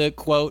love to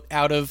quote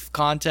out of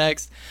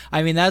context.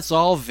 I mean, that's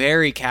all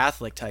very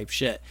Catholic type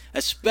shit,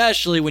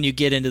 especially when you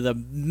get into the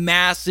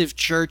massive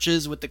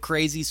churches with the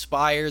crazy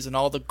spires and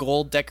all the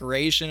gold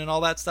decoration and all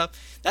that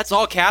stuff. That's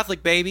all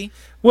Catholic, baby.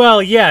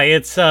 Well, yeah,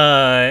 it's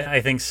I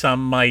think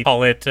some might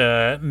call it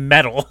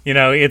metal. You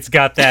know, it's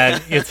got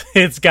that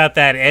it's got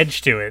that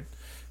edge to it.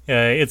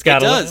 It's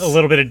got a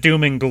little bit of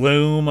doom and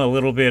gloom, a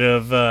little bit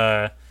of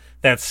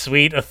that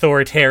sweet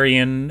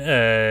authoritarian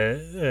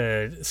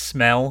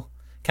smell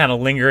kind of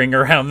lingering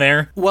around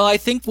there. Well, I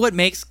think what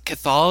makes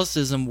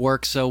Catholicism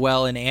work so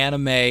well in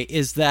anime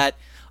is that,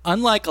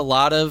 unlike a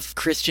lot of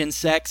Christian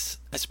sects,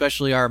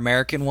 especially our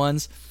American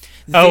ones.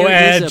 Oh,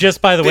 and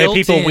just by the way,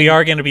 people, we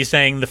are going to be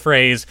saying the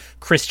phrase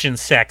Christian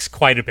sex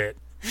quite a bit.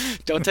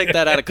 Don't take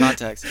that out of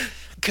context.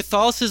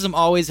 Catholicism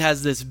always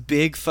has this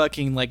big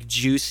fucking like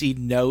juicy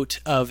note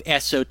of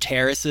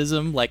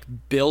esotericism like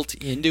built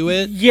into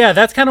it. Yeah,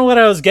 that's kind of what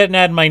I was getting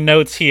at in my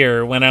notes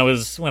here when I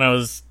was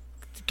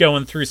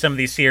going through some of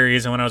these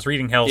series and when I was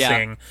reading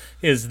Hellsing,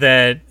 is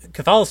that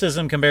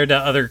Catholicism compared to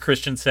other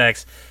Christian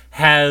sects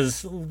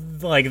has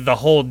like the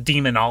whole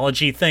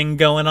demonology thing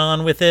going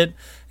on with it,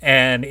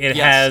 and it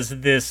has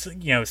this,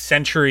 you know,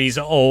 centuries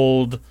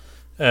old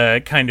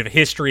kind of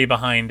history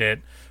behind it,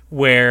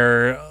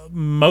 where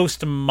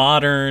most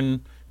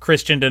modern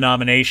Christian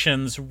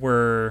denominations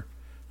were,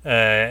 you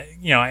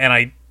know,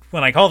 and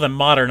when I call them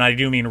modern, I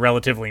do mean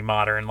relatively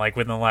modern, like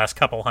within the last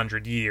couple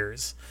hundred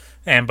years.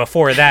 And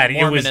before that,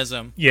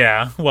 Mormonism. It was...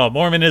 Yeah, well,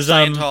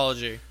 Mormonism...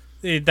 Scientology.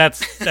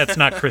 That's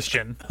not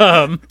Christian.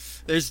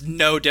 There's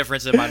no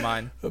difference in my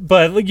mind.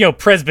 But, you know,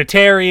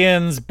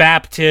 Presbyterians,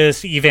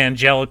 Baptists,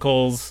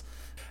 Evangelicals,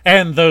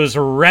 and those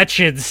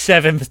wretched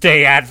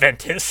Seventh-day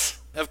Adventists.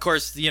 Of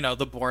course, you know,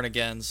 the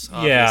born-agains,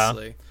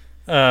 obviously.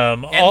 Yeah.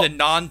 And the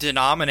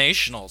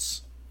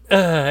non-denominationals.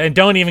 And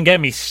don't even get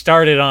me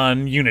started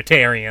on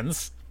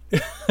Unitarians.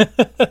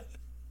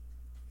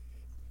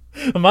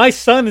 My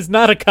son is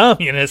not a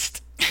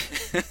communist.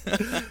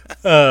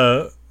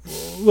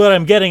 What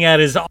I'm getting at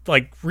is,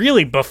 like,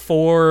 really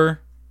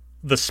before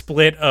the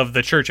split of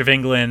the Church of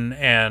England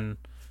and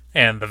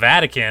the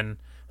Vatican,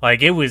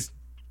 like, it was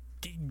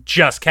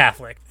just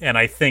Catholic. And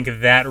I think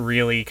that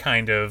really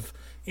kind of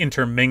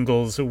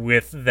intermingles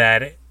with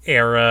that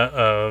era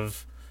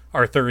of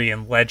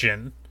Arthurian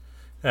legend,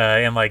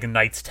 and like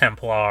Knights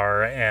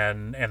Templar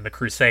and the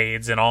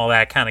Crusades and all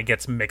that kind of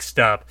gets mixed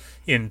up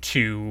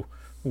into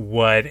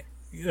what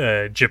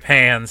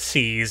Japan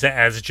sees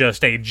as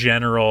just a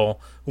general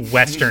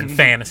Western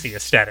fantasy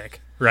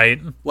aesthetic,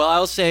 right? Well, I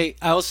will say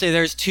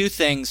there's two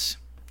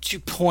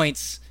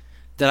points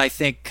that I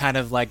think kind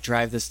of like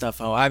drive this stuff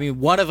home. I mean,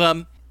 one of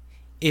them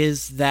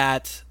is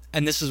that,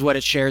 and this is what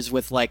it shares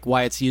with like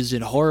why it's used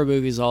in horror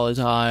movies all the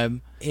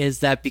time, is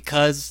that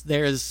because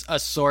there's a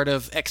sort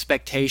of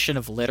expectation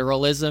of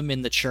literalism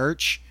in the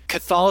church,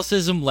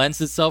 Catholicism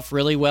lends itself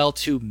really well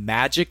to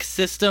magic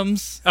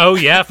systems. Oh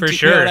yeah, for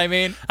sure. You know what I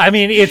mean? I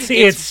mean,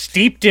 it's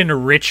steeped in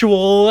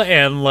ritual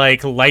and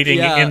like lighting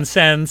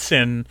incense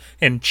and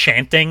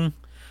chanting.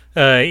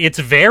 It's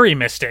very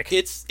mystic.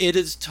 It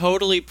is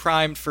totally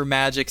primed for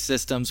magic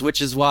systems, which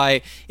is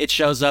why it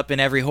shows up in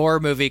every horror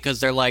movie,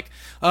 because they're like,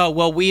 oh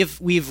well,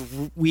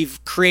 we've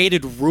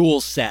created rule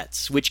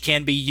sets which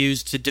can be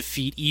used to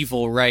defeat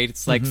evil, right?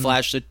 It's like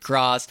flash the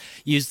cross,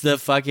 use the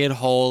fucking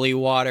holy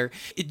water,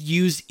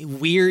 use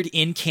weird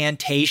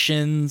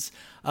incantations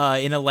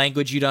in a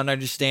language you don't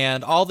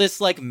understand, all this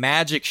like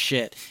magic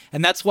shit,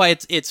 and that's why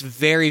it's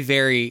very,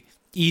 very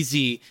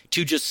easy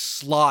to just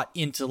slot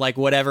into like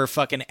whatever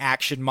fucking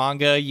action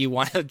manga you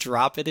want to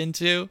drop it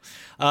into.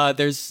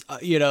 There's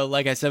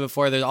like I said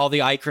before, there's all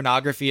the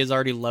iconography is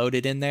already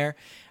loaded in there.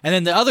 And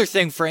then the other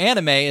thing for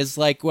anime is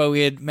like what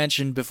we had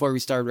mentioned before we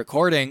started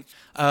recording,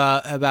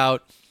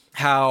 about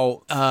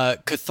how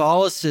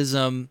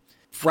Catholicism,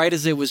 right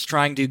as it was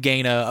trying to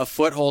gain a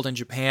foothold in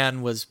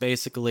Japan, was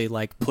basically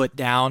like put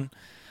down,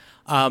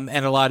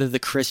 and a lot of the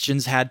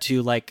Christians had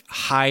to like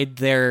hide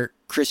their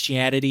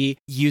Christianity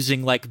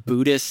using like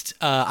Buddhist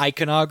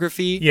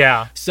iconography.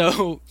 Yeah.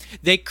 So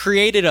they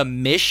created a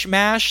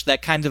mishmash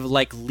that kind of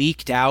like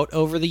leaked out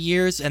over the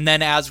years. And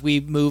then as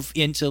we move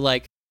into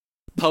like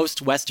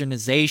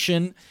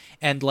post-Westernization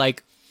and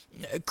like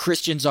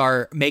Christians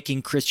are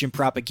making Christian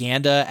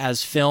propaganda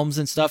as films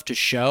and stuff to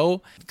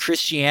show,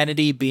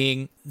 Christianity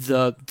being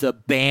the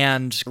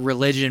banned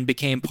religion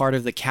became part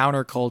of the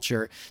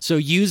counterculture. So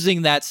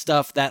using that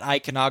stuff, that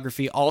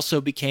iconography,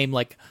 also became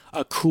like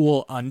a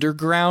cool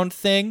underground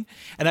thing.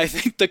 And I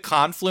think the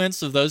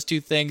confluence of those two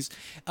things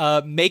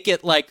make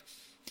it like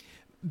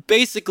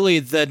basically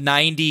the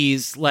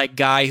 90s like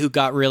guy who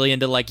got really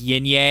into like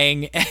yin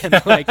yang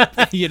and like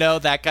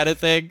that kind of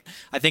thing.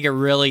 I think it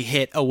really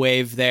hit a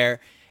wave there.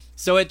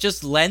 So it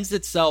just lends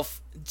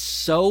itself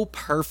so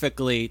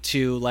perfectly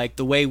to like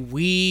the way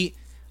we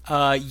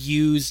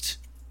used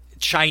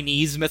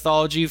Chinese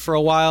mythology for a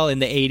while in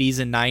the 80s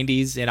and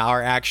 90s in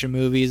our action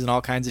movies and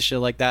all kinds of shit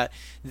like that.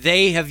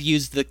 They have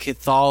used the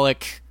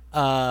Catholic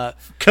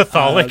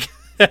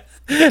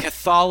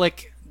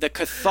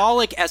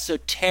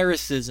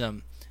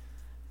esotericism,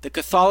 the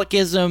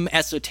Catholicism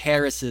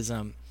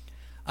esotericism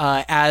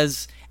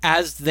as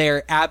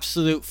their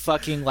absolute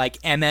fucking like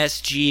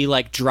MSG,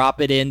 like drop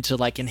it in to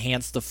like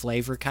enhance the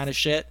flavor kind of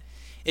shit.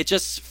 It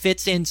just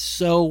fits in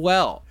so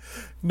well.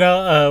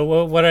 No,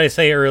 what did I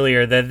say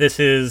earlier? That this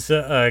is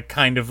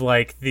kind of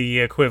like the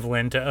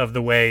equivalent of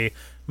the way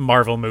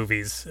Marvel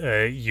movies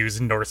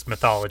use Norse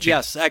mythology.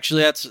 Yes,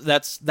 actually,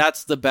 that's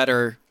the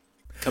better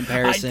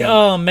comparison.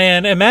 Oh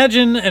man,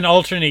 imagine an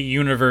alternate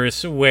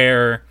universe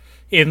where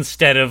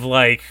instead of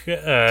like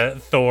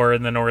Thor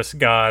and the Norse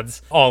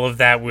gods, all of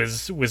that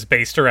was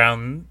based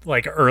around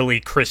like early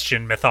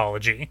Christian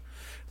mythology,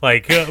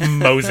 like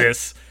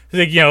Moses.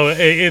 Like,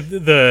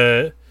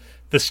 the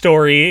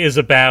story is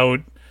about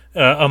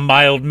a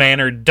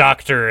mild-mannered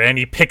doctor, and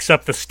he picks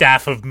up the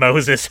staff of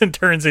Moses and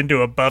turns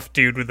into a buff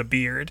dude with a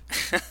beard.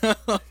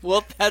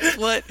 Well, that's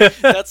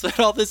what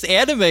all this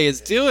anime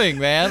is doing,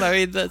 man. I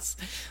mean, that's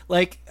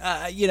like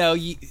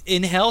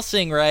in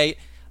Hellsing, right?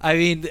 I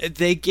mean,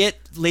 they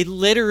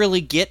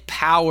literally get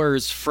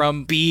powers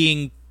from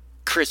being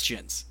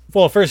Christians.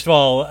 Well, first of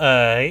all,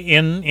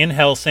 in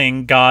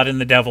Hellsing, God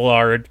and the devil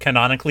are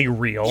canonically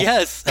real.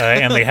 Yes,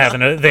 and they have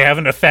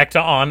an effect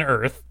on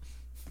Earth.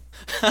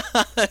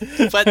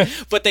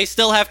 but they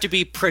still have to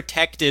be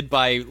protected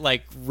by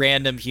like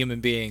random human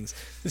beings.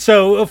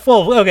 So,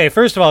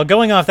 first of all,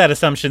 going off that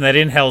assumption that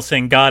in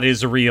Hellsing God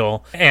is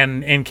real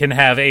and can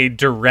have a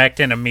direct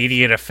and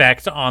immediate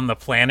effect on the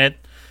planet,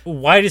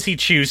 why does he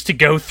choose to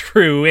go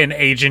through an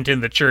agent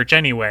in the church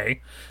anyway?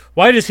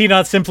 Why does he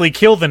not simply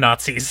kill the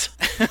Nazis?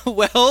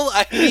 Well,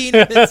 I mean,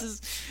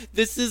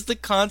 this is the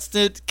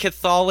constant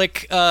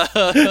Catholic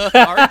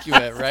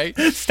argument, right?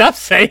 Stop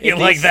saying it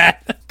like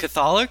that.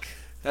 Catholic?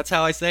 That's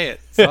how I say it.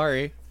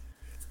 Sorry.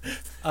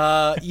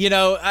 And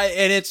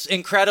it's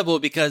incredible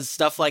because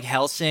stuff like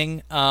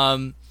Hellsing,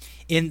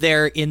 in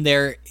their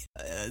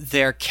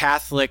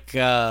Catholic,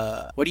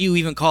 what do you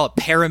even call it?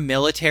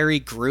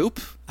 Paramilitary group,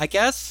 I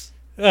guess.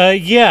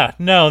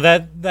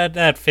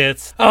 That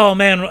fits. Oh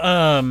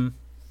man,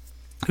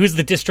 who's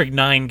the District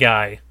 9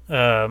 guy?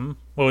 What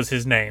was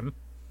his name?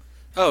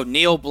 Oh,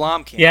 Neil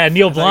Blomkamp. Yeah,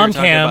 Neil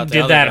Blomkamp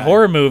did that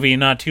horror movie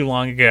not too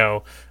long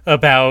ago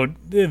about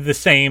the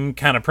same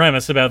kind of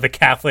premise about the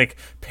Catholic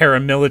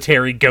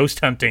paramilitary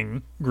ghost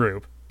hunting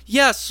group.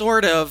 Yeah,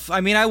 sort of.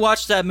 I mean, I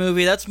watched that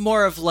movie. That's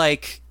more of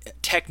like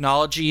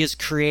technology is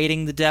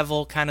creating the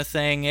devil kind of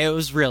thing. It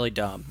was really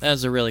dumb. That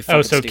was a really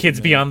fucking so stupid kids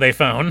movie. beyond their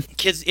phone.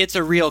 It's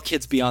a real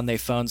kids beyond their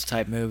phones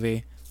type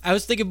movie. I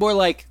was thinking more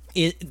like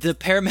the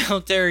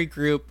paramilitary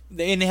group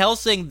in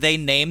Hellsing. They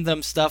name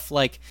them stuff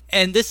like,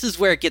 and this is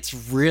where it gets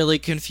really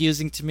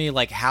confusing to me.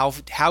 Like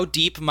how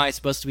deep am I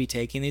supposed to be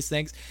taking these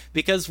things?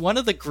 Because one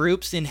of the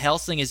groups in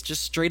Hellsing is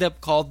just straight up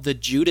called the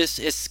Judas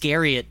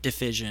Iscariot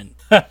Division.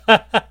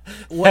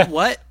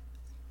 What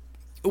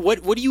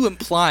are you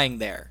implying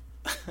there?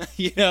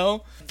 You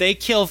know, they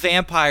kill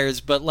vampires,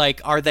 but like,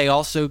 are they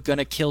also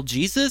gonna kill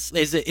Jesus?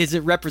 Is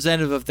it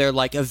representative of their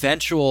like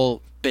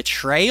eventual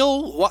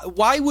betrayal?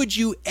 Why would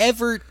you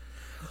ever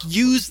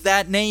use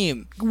that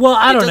name? Well,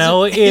 I don't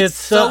know. It's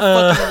so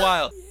fucking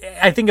wild.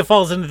 I think it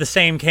falls into the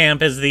same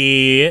camp as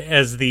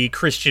the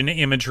Christian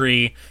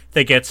imagery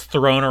that gets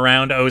thrown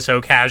around oh so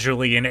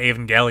casually in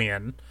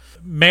Evangelion.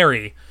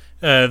 Mary,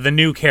 the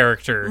new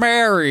character,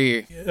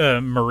 Mary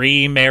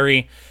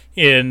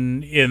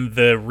in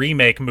the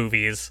remake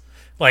movies.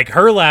 Like,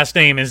 her last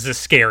name is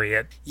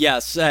Iscariot.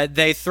 Yes,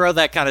 they throw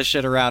that kind of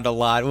shit around a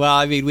lot. Well,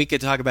 I mean, we could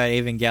talk about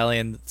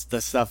Evangelion,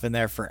 the stuff in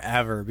there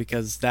forever,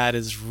 because that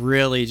is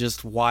really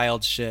just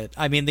wild shit.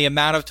 I mean, the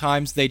amount of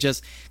times they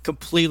just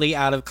completely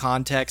out of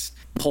context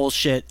pull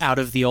shit out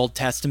of the Old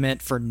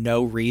Testament for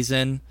no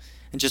reason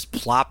and just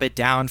plop it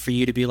down for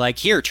you to be like,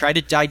 here, try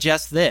to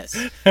digest this.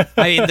 I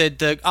mean,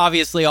 the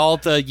obviously all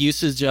the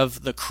usage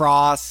of the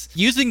cross,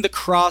 using the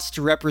cross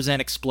to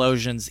represent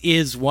explosions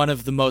is one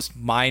of the most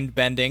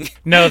mind-bending.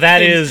 No,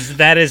 that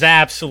is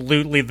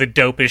absolutely the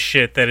dopest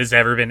shit that has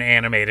ever been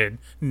animated.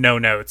 No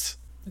notes.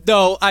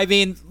 No, I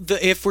mean,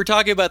 if we're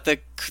talking about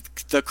the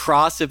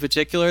cross in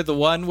particular, the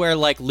one where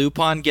like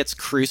Lupin gets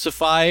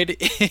crucified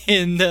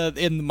in the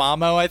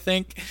Mamo, I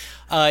think,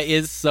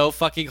 is so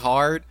fucking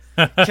hard.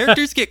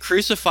 Characters get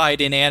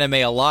crucified in anime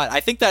a lot. I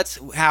think that's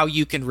how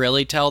you can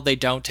really tell they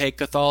don't take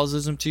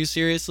Catholicism too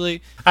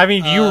seriously. I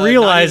mean, you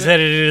realize that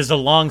it is a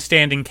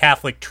long-standing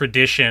Catholic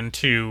tradition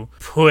to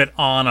put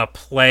on a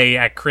play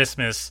at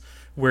Christmas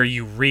where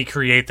you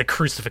recreate the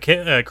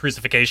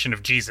crucifixion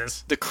of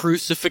Jesus. The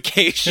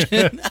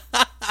crucifixion.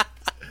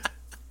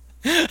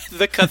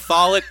 The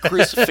Catholic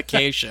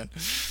crucifixion.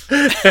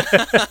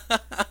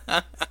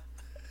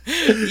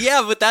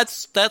 Yeah, but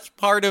that's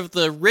part of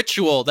the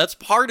ritual. That's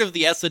part of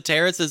the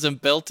esotericism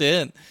built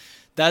in.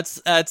 That's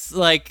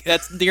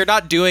you're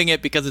not doing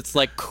it because it's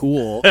like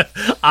cool.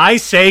 I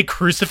say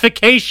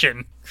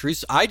crucifixion.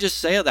 I just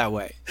say it that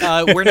way.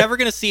 We're never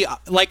going to see,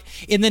 like,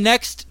 in the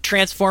next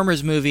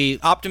Transformers movie,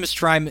 Optimus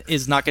Prime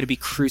is not going to be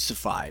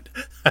crucified.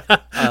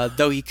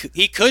 Though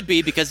he could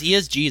be because he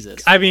is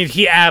Jesus. I mean,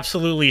 he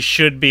absolutely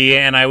should be,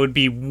 and I would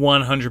be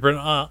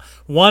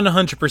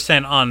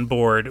 100% on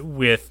board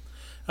with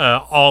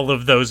all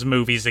of those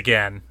movies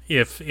again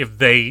if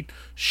they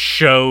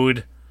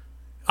showed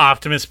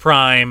Optimus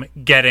Prime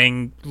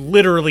getting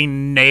literally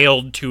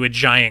nailed to a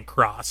giant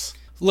cross.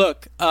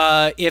 Look,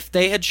 if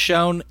they had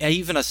shown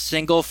even a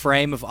single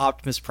frame of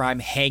Optimus Prime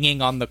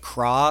hanging on the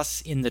cross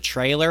in the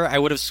trailer, I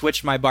would have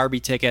switched my Barbie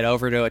ticket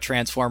over to a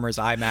Transformers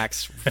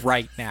IMAX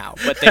right now,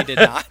 but they did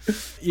not.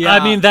 Yeah.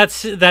 I mean,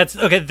 that's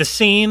okay. The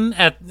scene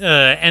at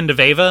End of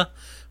Ava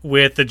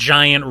with the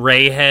giant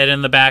Ray head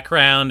in the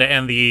background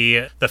and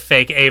the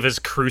fake Ava's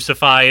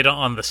crucified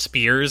on the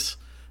spears,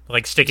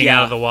 like sticking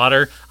out of the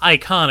water.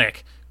 Iconic.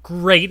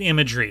 Great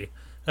imagery.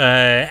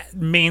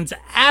 Means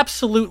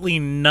absolutely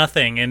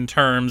nothing in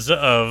terms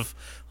of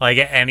like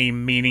any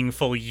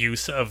meaningful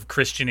use of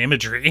Christian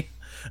imagery.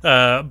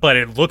 But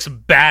it looks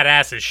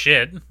badass as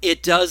shit.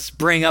 It does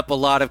bring up a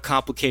lot of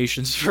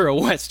complications for a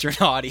Western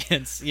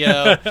audience, you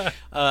know.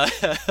 I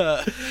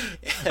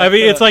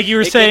mean, it's like you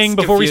were saying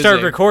before we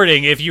started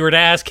recording, if you were to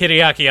ask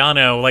Hideaki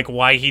Anno, like,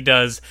 why he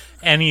does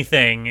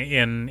anything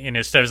in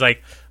his stuff, it's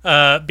like,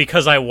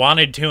 because I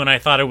wanted to and I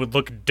thought it would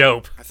look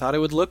dope. I thought it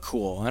would look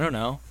cool. I don't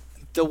know.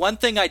 The one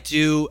thing I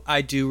do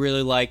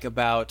really like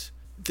about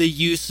the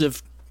use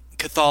of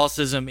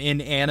Catholicism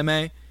in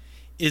anime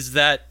is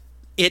that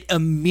it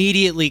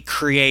immediately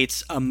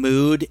creates a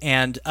mood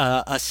and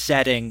a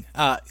setting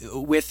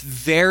with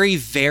very,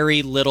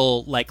 very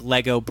little like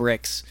Lego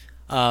bricks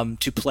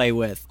to play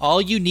with. All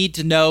you need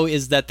to know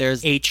is that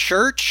there's a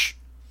church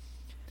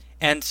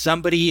and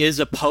somebody is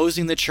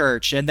opposing the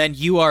church, and then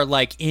you are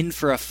like in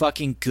for a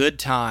fucking good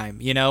time.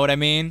 You know what I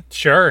mean?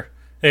 Sure.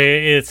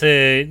 It's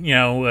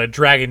a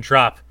drag and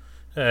drop,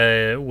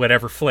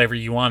 whatever flavor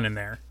you want in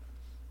there.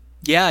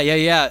 Yeah.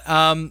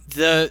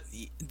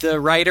 The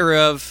writer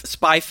of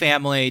Spy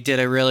Family did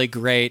a really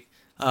great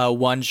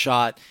one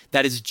shot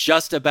that is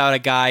just about a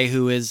guy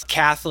who is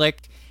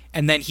Catholic,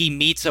 and then he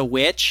meets a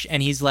witch,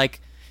 and he's like,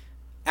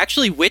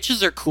 actually,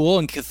 witches are cool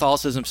and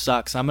Catholicism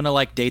sucks. I'm gonna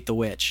like date the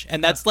witch.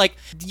 And that's like,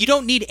 you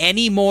don't need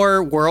any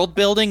more world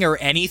building or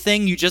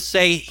anything. You just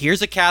say,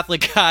 here's a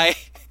Catholic guy.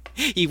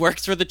 He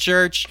works for the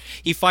church.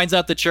 He finds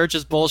out the church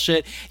is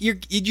bullshit.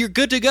 You're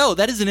good to go.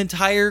 That is an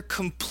entire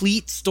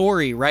complete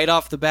story right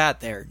off the bat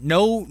there.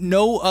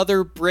 No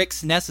other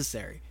bricks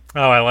necessary.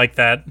 Oh, I like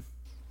that.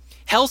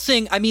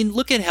 Hellsing, I mean,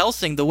 look at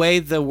Hellsing. The way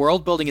the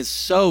world building is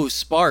so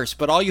sparse,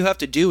 but all you have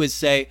to do is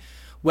say,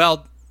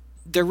 well,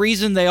 the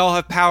reason they all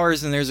have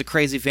powers and there's a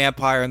crazy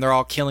vampire and they're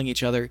all killing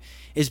each other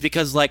is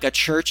because, like, a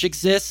church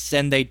exists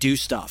and they do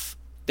stuff.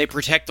 They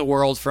protect the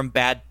world from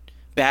bad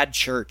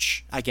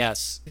church, I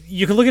guess.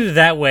 You can look at it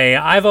that way.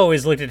 I've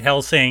always looked at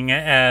Hellsing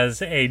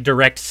as a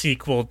direct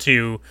sequel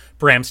to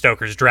Bram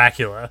Stoker's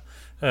Dracula,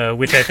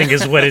 which I think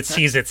is what it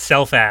sees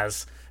itself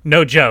as.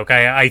 No joke.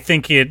 I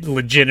think it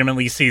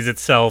legitimately sees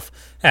itself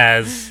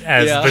as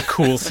the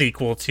cool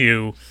sequel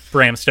to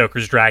Bram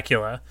Stoker's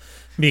Dracula.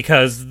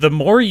 Because the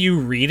more you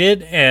read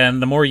it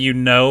and the more you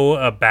know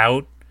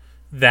about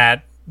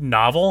that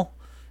novel,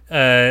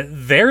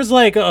 there's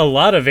like a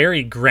lot of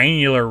very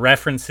granular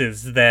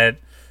references that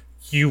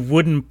you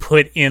wouldn't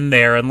put in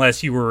there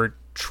unless you were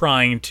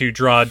trying to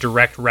draw a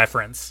direct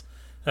reference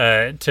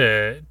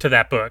to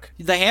that book.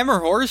 The Hammer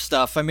horror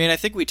stuff, I mean, I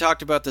think we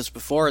talked about this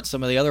before and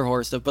some of the other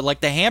horror stuff, but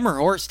like the Hammer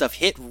horror stuff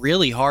hit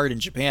really hard in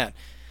Japan.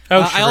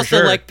 I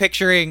also like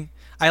picturing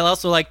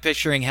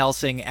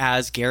Hellsing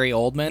as Gary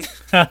Oldman.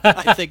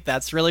 I think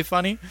that's really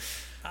funny.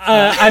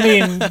 I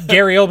mean,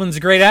 Gary Oldman's a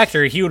great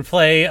actor. He would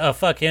play a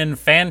fucking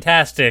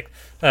fantastic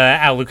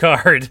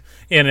Alucard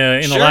in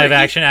a live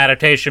action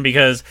adaptation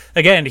because,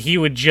 again, he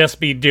would just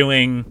be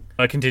doing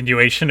a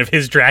continuation of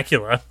his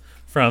Dracula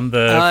from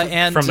the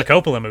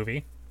Coppola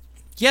movie.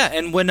 Yeah,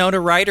 and Winona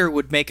Ryder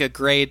would make a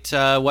great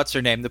what's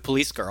her name, the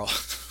police girl.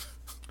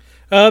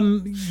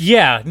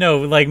 Yeah, no,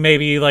 like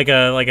maybe like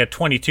a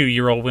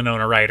 22-year-old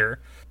Winona Ryder.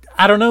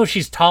 I don't know if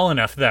she's tall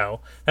enough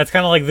though. That's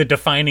kind of like the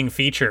defining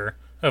feature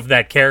of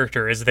that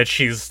character is that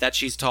she's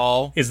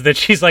tall. Is that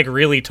she's like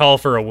really tall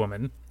for a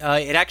woman.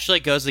 It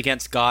actually goes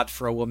against God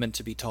for a woman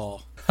to be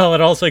tall. Well,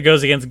 it also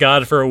goes against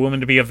God for a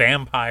woman to be a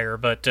vampire,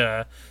 but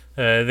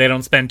they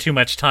don't spend too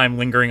much time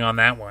lingering on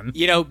that one.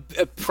 You know,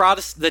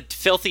 the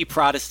filthy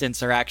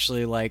Protestants are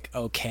actually like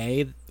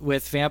okay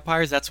with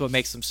vampires. That's what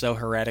makes them so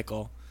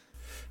heretical.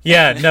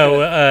 Yeah,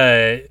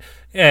 no.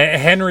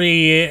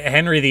 Henry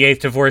VIII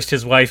divorced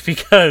his wife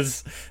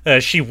because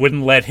she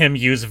wouldn't let him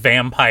use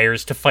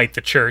vampires to fight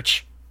the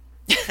church.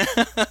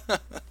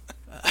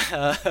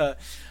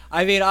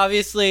 I mean,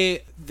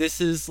 obviously,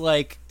 this is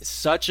like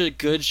such a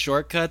good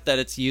shortcut that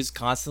it's used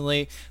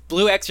constantly.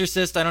 Blue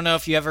Exorcist, I don't know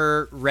if you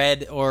ever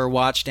read or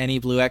watched any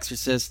Blue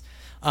Exorcist.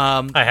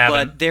 I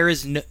haven't. But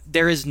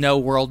there is no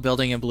world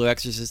building in Blue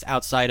Exorcist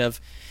outside of,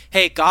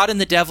 hey, God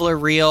and the devil are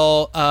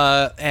real.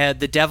 And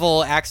the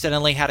devil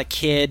accidentally had a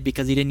kid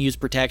because he didn't use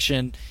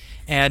protection,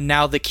 and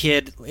now the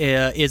kid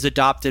is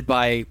adopted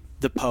by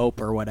the Pope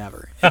or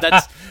whatever.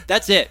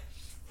 That's it.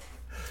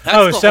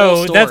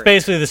 So that's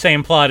basically the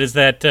same plot as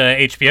that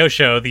HBO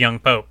show, The Young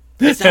Pope.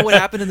 Is that what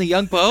happened in The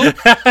Young Pope?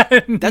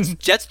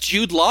 That's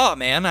Jude Law,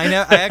 man. I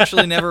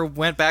actually never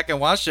went back and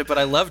watched it, but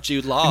I love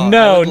Jude Law.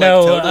 No. Totally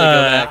go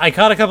back. I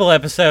caught a couple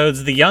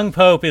episodes. The Young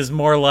Pope is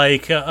more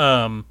like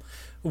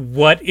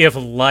what if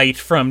Light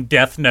from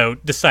Death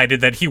Note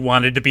decided that he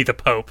wanted to be the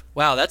Pope.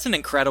 Wow, that's an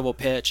incredible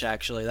pitch,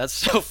 actually. That's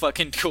so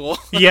fucking cool.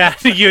 Yeah,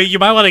 you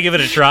might want to give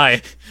it a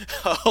try.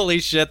 Holy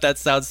shit, that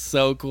sounds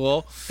so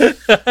cool.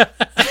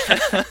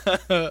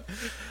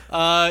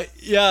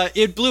 Yeah,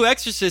 in Blue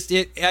Exorcist,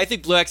 I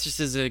think Blue Exorcist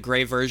is a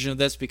great version of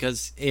this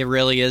because it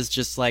really is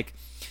just like,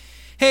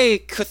 hey,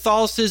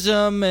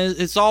 Catholicism,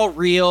 it's all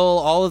real.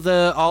 All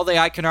the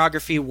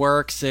iconography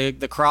works.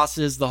 The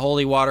crosses, the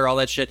holy water, all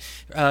that shit.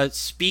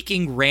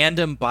 Speaking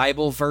random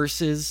Bible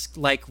verses,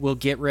 like, will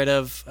get rid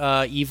of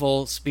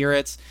evil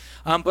spirits.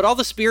 But all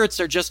the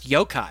spirits are just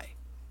yokai.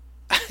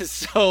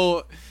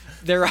 So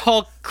they're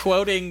all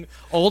quoting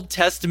Old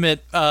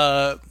Testament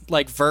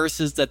like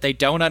verses that they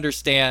don't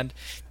understand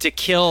to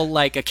kill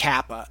like a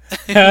kappa.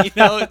 You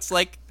know, it's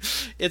like,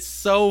 it's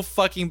so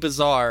fucking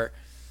bizarre.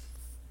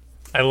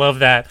 I love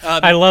that.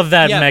 I love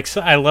that mix.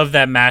 I love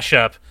that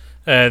mashup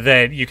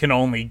that you can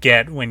only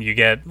get when you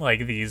get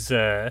like these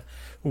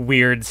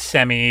weird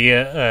semi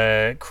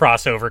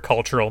crossover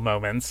cultural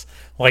moments,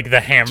 like the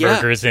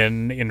hamburgers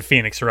in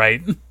Phoenix,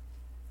 right?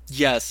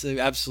 Yes,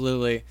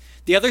 absolutely.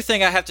 The other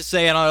thing I have to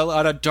say, and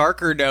on a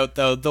darker note,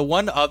 though, the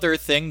one other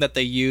thing that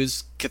they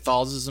use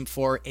Catholicism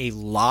for a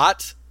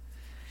lot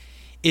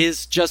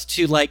is just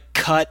to like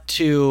cut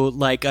to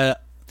like in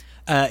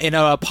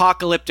an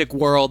apocalyptic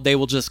world, they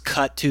will just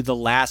cut to the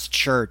last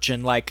church,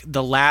 and like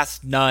the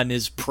last nun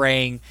is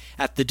praying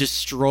at the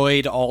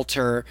destroyed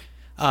altar,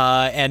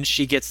 and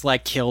she gets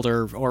like killed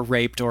or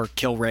raped or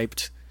kill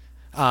raped,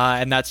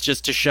 and that's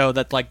just to show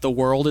that like the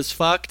world is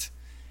fucked.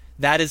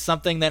 That is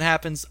something that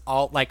happens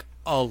a lot.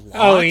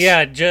 Oh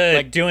yeah,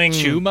 like doing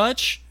too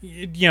much.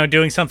 You know,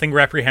 doing something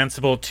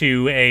reprehensible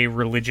to a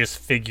religious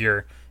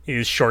figure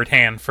is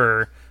shorthand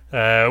for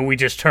we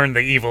just turned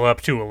the evil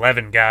up to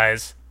 11,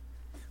 guys.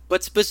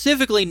 But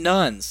specifically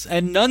nuns,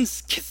 and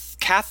nuns,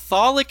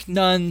 Catholic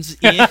nuns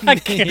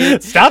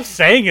in Stop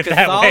saying it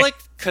that way.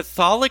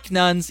 Catholic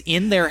nuns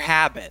in their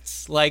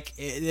habits, like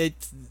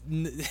it's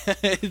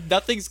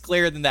nothing's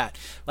clearer than that.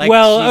 Like,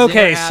 well,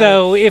 okay,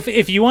 so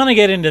if you want to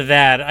get into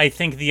that, I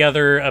think the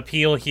other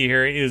appeal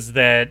here is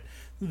that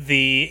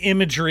the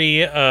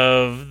imagery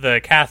of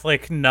the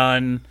Catholic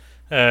nun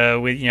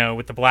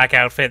with the black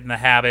outfit and the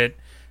habit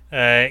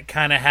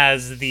kind of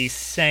has the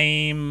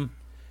same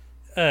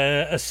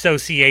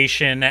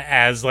association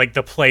as like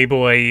the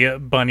Playboy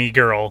bunny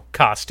girl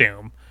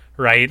costume,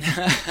 right?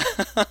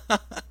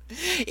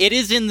 It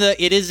is in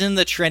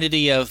the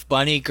trinity of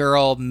bunny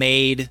girl,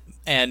 maid,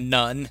 and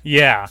nun.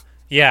 Yeah,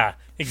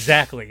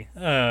 exactly.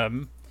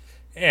 And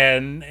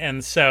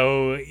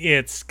so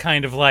it's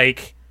kind of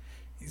like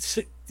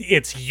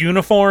it's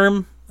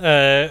uniform,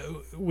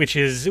 which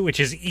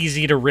is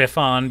easy to riff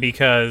on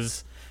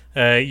because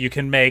you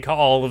can make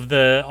all of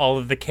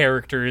the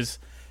characters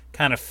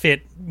kind of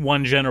fit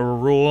one general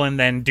rule and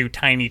then do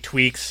tiny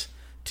tweaks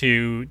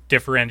to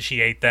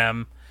differentiate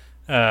them.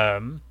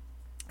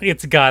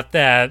 It's got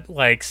that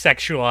like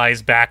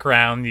sexualized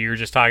background that you were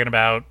just talking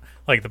about,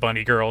 like the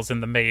bunny girls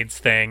and the maids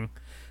thing.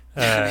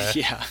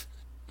 Yeah.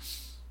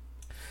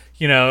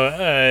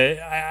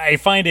 I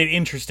find it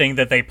interesting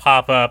that they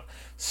pop up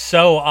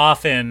so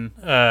often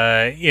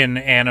in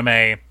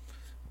anime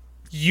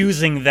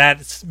using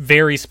that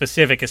very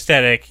specific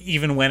aesthetic,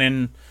 even when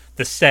in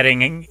the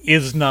setting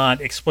is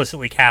not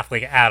explicitly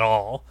Catholic at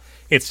all.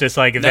 It's just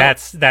like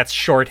that's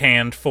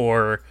shorthand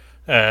for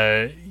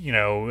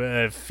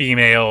a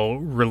female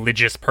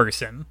religious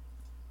person.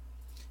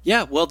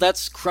 Yeah, well,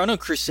 that's Chrono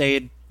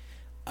Crusade.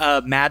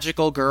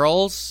 Magical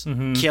girls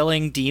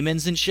killing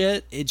demons and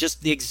shit. It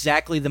just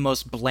exactly the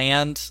most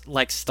bland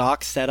like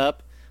stock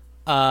setup,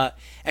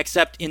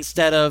 except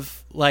instead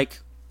of like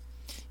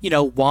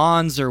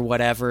wands or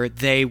whatever,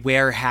 they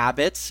wear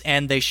habits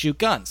and they shoot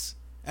guns.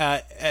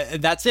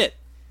 That's it.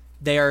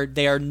 They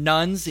are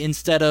nuns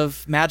instead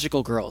of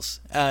magical girls,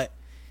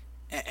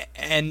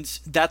 and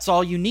that's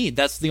all you need.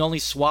 That's the only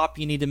swap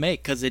you need to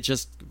make because it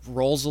just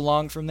rolls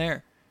along from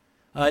there.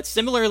 It's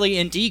similarly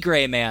in D.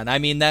 Gray Man. I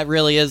mean, that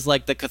really is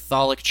like the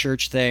Catholic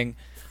Church thing.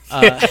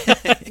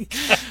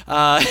 The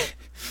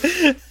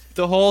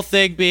whole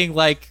thing being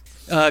like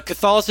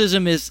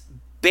Catholicism is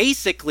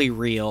basically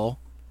real,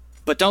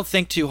 but don't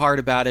think too hard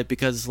about it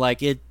because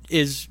like it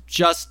is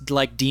just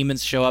like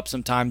demons show up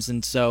sometimes,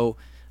 and so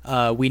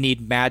we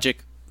need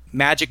magic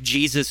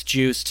Jesus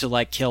juice to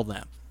like kill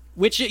them.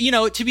 Which,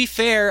 to be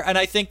fair, and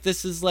I think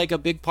this is like a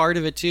big part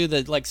of it too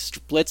that like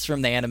splits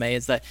from the anime,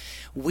 is that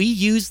we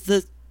use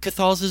the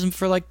Catholicism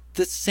for like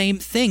the same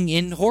thing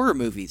in horror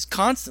movies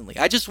constantly.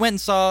 I just went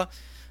and saw,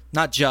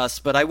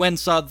 but I went and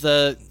saw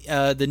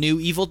the new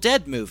Evil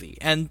Dead movie,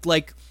 and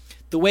like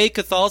the way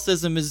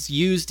Catholicism is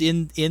used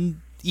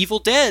in Evil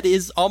Dead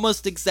is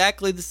almost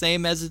exactly the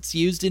same as it's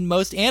used in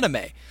most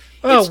anime.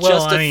 It's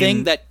just a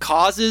thing that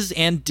causes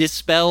and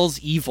dispels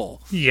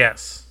evil.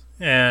 Yes,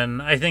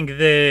 and I think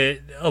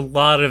that a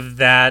lot of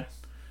that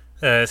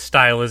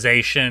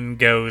stylization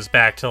goes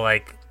back to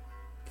like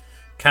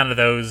kind of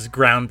those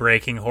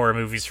groundbreaking horror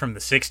movies from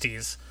the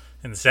 60s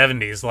and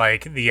 70s,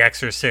 like The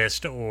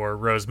Exorcist or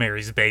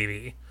Rosemary's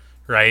Baby,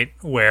 right?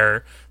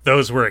 Where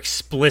those were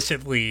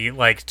explicitly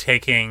like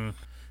taking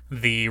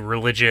the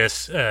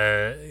religious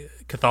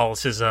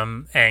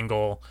Catholicism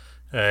angle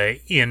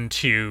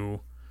into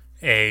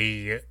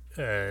a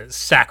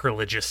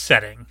sacrilegious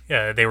setting.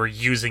 They were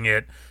using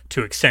it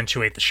to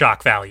accentuate the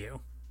shock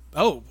value.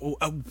 Oh,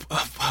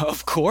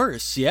 of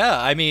course. Yeah.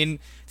 I mean,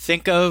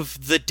 think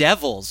of The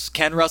Devils,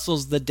 Ken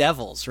Russell's The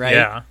Devils, right?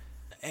 Yeah.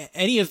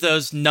 Any of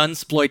those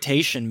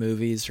nunsploitation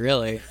movies,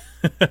 really.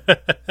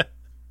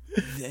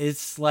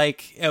 It's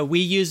like we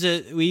use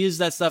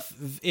that stuff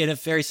in a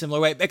very similar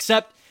way,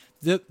 except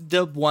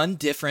the one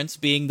difference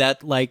being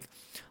that like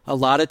a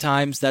lot of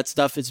times that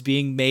stuff is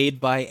being made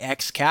by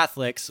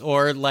ex-Catholics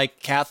or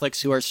like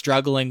Catholics who are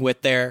struggling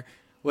with their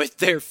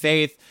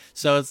faith.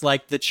 So it's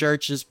like the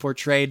church is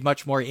portrayed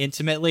much more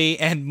intimately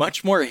and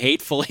much more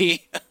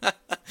hatefully.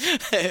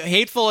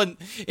 Hateful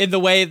in the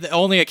way that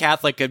only a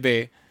Catholic could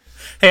be.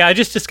 Hey, I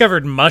just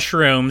discovered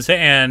mushrooms,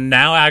 and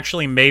now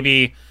actually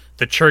maybe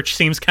the church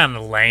seems kind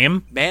of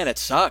lame. Man, it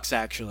sucks,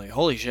 actually.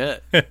 Holy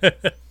shit.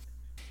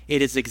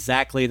 It is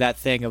exactly that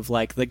thing of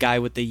like the guy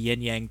with the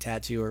yin-yang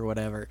tattoo or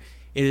whatever.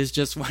 It is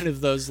just one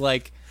of those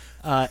like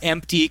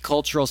empty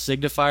cultural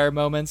signifier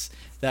moments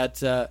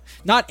that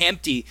not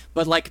empty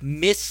but like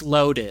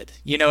misloaded,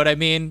 you know what I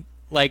mean,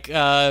 like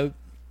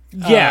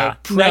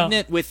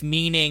pregnant with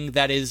meaning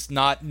that is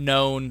not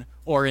known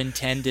or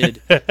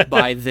intended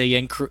by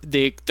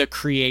the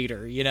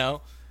creator,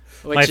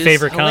 which my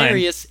favorite is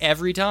hilarious kind.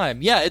 Every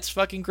time. Yeah, it's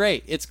fucking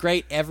great. It's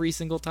great every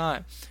single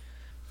time.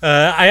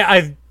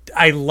 I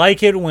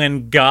like it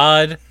when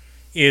God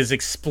is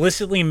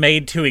explicitly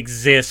made to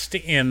exist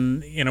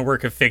in a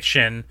work of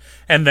fiction,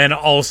 and then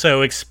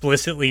also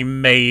explicitly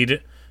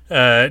made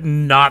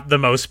not the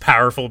most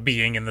powerful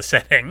being in the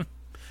setting.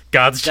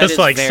 God's just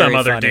like some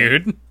other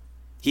dude.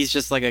 He's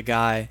just like a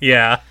guy.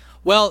 Yeah.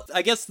 Well,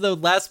 I guess the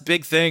last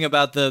big thing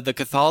about the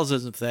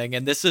Catholicism thing,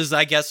 and this is,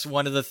 I guess,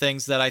 one of the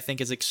things that I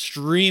think is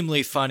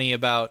extremely funny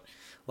about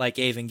like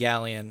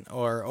Evangelion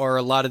or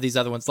a lot of these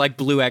other ones, like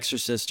Blue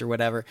Exorcist or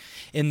whatever,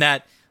 in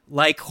that,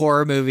 like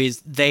horror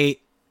movies, they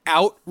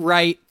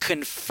outright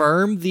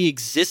confirm the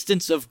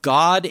existence of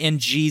God and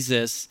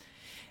Jesus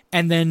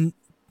and then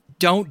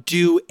don't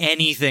do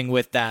anything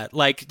with that.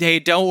 Like, hey,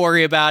 don't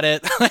worry about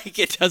it. Like,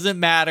 it doesn't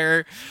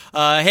matter.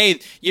 Hey,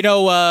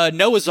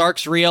 Noah's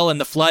Ark's real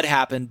and the flood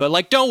happened, but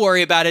like, don't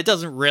worry about it. It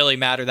doesn't really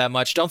matter that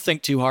much. Don't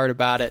think too hard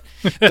about it.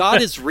 God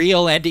is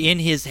real and in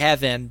his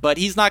heaven, but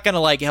he's not going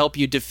to like help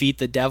you defeat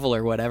the devil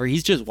or whatever.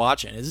 He's just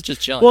watching. He's just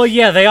chilling. Well,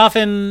 yeah, they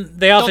often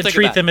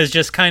treat them as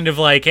just kind of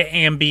like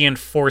ambient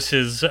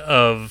forces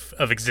of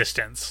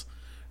existence,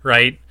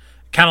 right?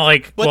 Kind of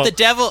like, but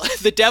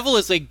the devil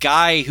is a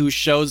guy who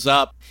shows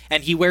up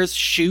and he wears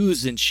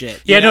shoes and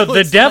shit. Yeah, no,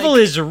 the devil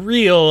is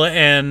real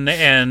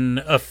and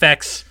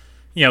affects,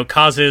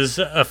 causes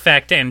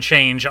effect and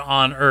change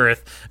on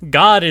Earth.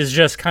 God is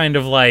just kind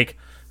of like,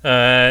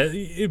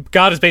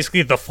 God is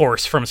basically the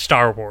Force from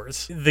Star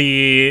Wars.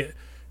 The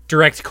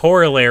direct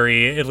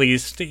corollary, at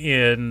least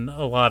in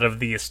a lot of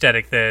the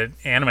aesthetic that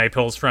anime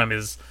pulls from,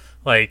 is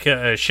like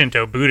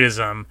Shinto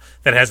Buddhism,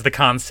 that has the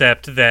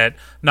concept that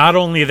not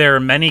only there are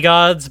many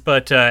gods,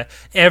 but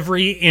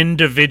every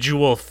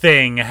individual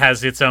thing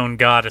has its own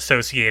god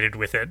associated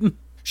with it.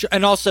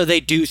 And also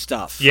they do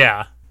stuff.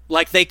 Yeah.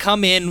 Like they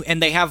come in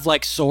and they have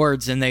like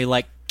swords and they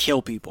like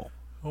kill people.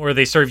 Or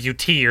they serve you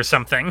tea or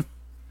something.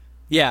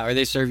 Yeah, or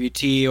they serve you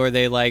tea, or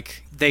they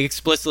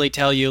explicitly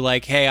tell you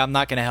like, hey, I'm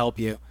not going to help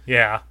you.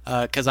 Yeah.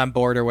 Because I'm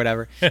bored or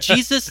whatever.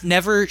 Jesus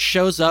never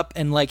shows up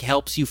and like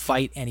helps you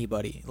fight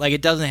anybody. Like,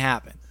 it doesn't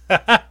happen.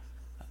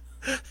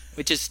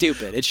 Which is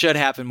stupid. It should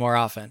happen more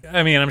often.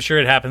 I mean, I'm sure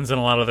it happens in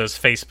a lot of those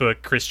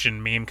Facebook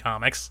Christian meme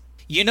comics.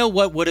 You know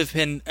what would have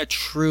been a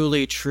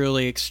truly,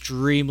 truly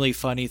extremely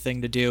funny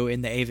thing to do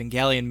in the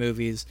Evangelion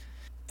movies?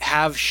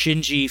 Have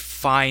Shinji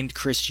find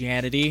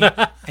Christianity.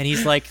 And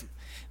he's like,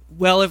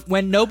 well,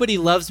 when nobody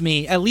loves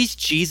me, at least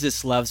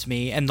Jesus loves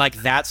me, and like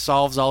that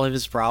solves all of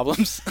his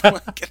problems.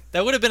 Like,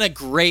 that would have been a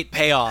great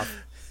payoff.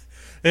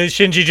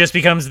 Shinji just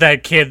becomes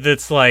that kid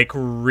that's like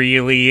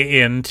really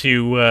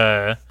into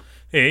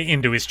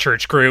his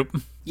church group.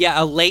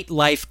 Yeah, a late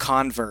life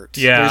convert.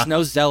 Yeah, there's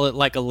no zealot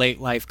like a late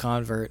life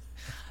convert.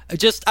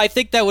 I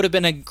think that would have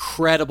been an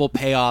incredible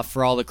payoff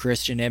for all the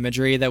Christian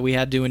imagery that we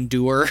had to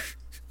endure.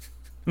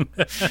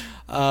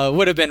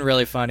 Would have been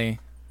really funny.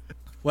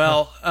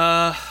 Well,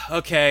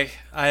 okay.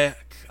 I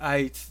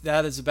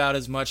that is about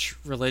as much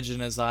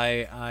religion as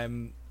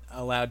I'm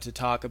allowed to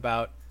talk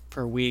about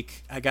per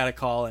week. I gotta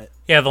call it.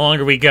 Yeah, the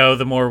longer we go,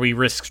 the more we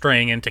risk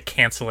straying into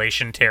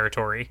cancellation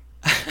territory.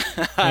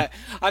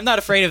 I'm not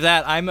afraid of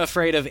that. I'm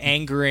afraid of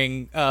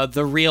angering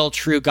the real,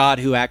 true God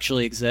who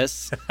actually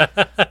exists.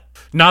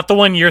 Not the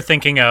one you're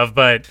thinking of,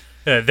 but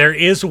there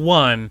is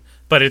one,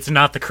 but it's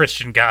not the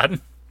Christian God.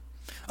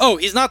 Oh,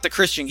 he's not the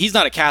Christian. He's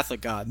not a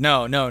Catholic God.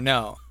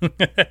 No.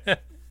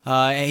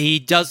 He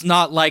does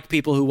not like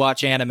people who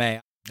watch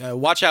anime.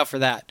 Watch out for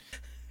that.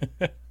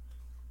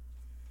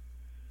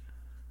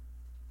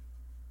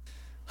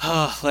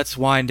 Let's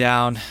wind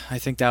down. I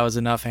think that was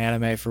enough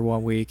anime for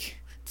 1 week.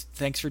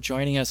 Thanks for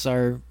joining us,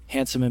 our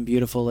handsome and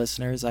beautiful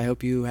listeners. I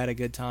hope you had a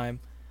good time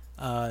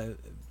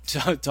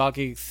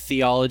talking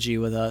theology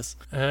with us.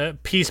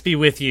 Peace be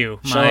with you,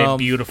 my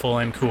beautiful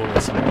and cool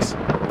listeners.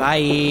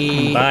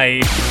 Bye.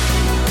 Bye.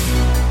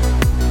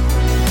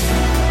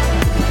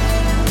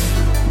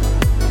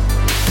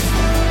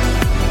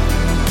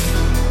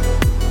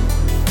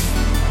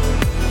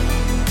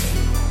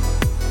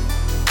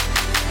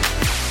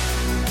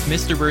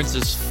 Mr. Burns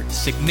is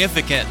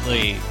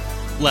significantly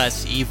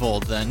less evil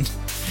than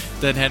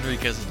Henry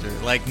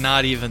Kissinger. Like,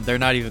 they're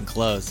not even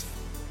close.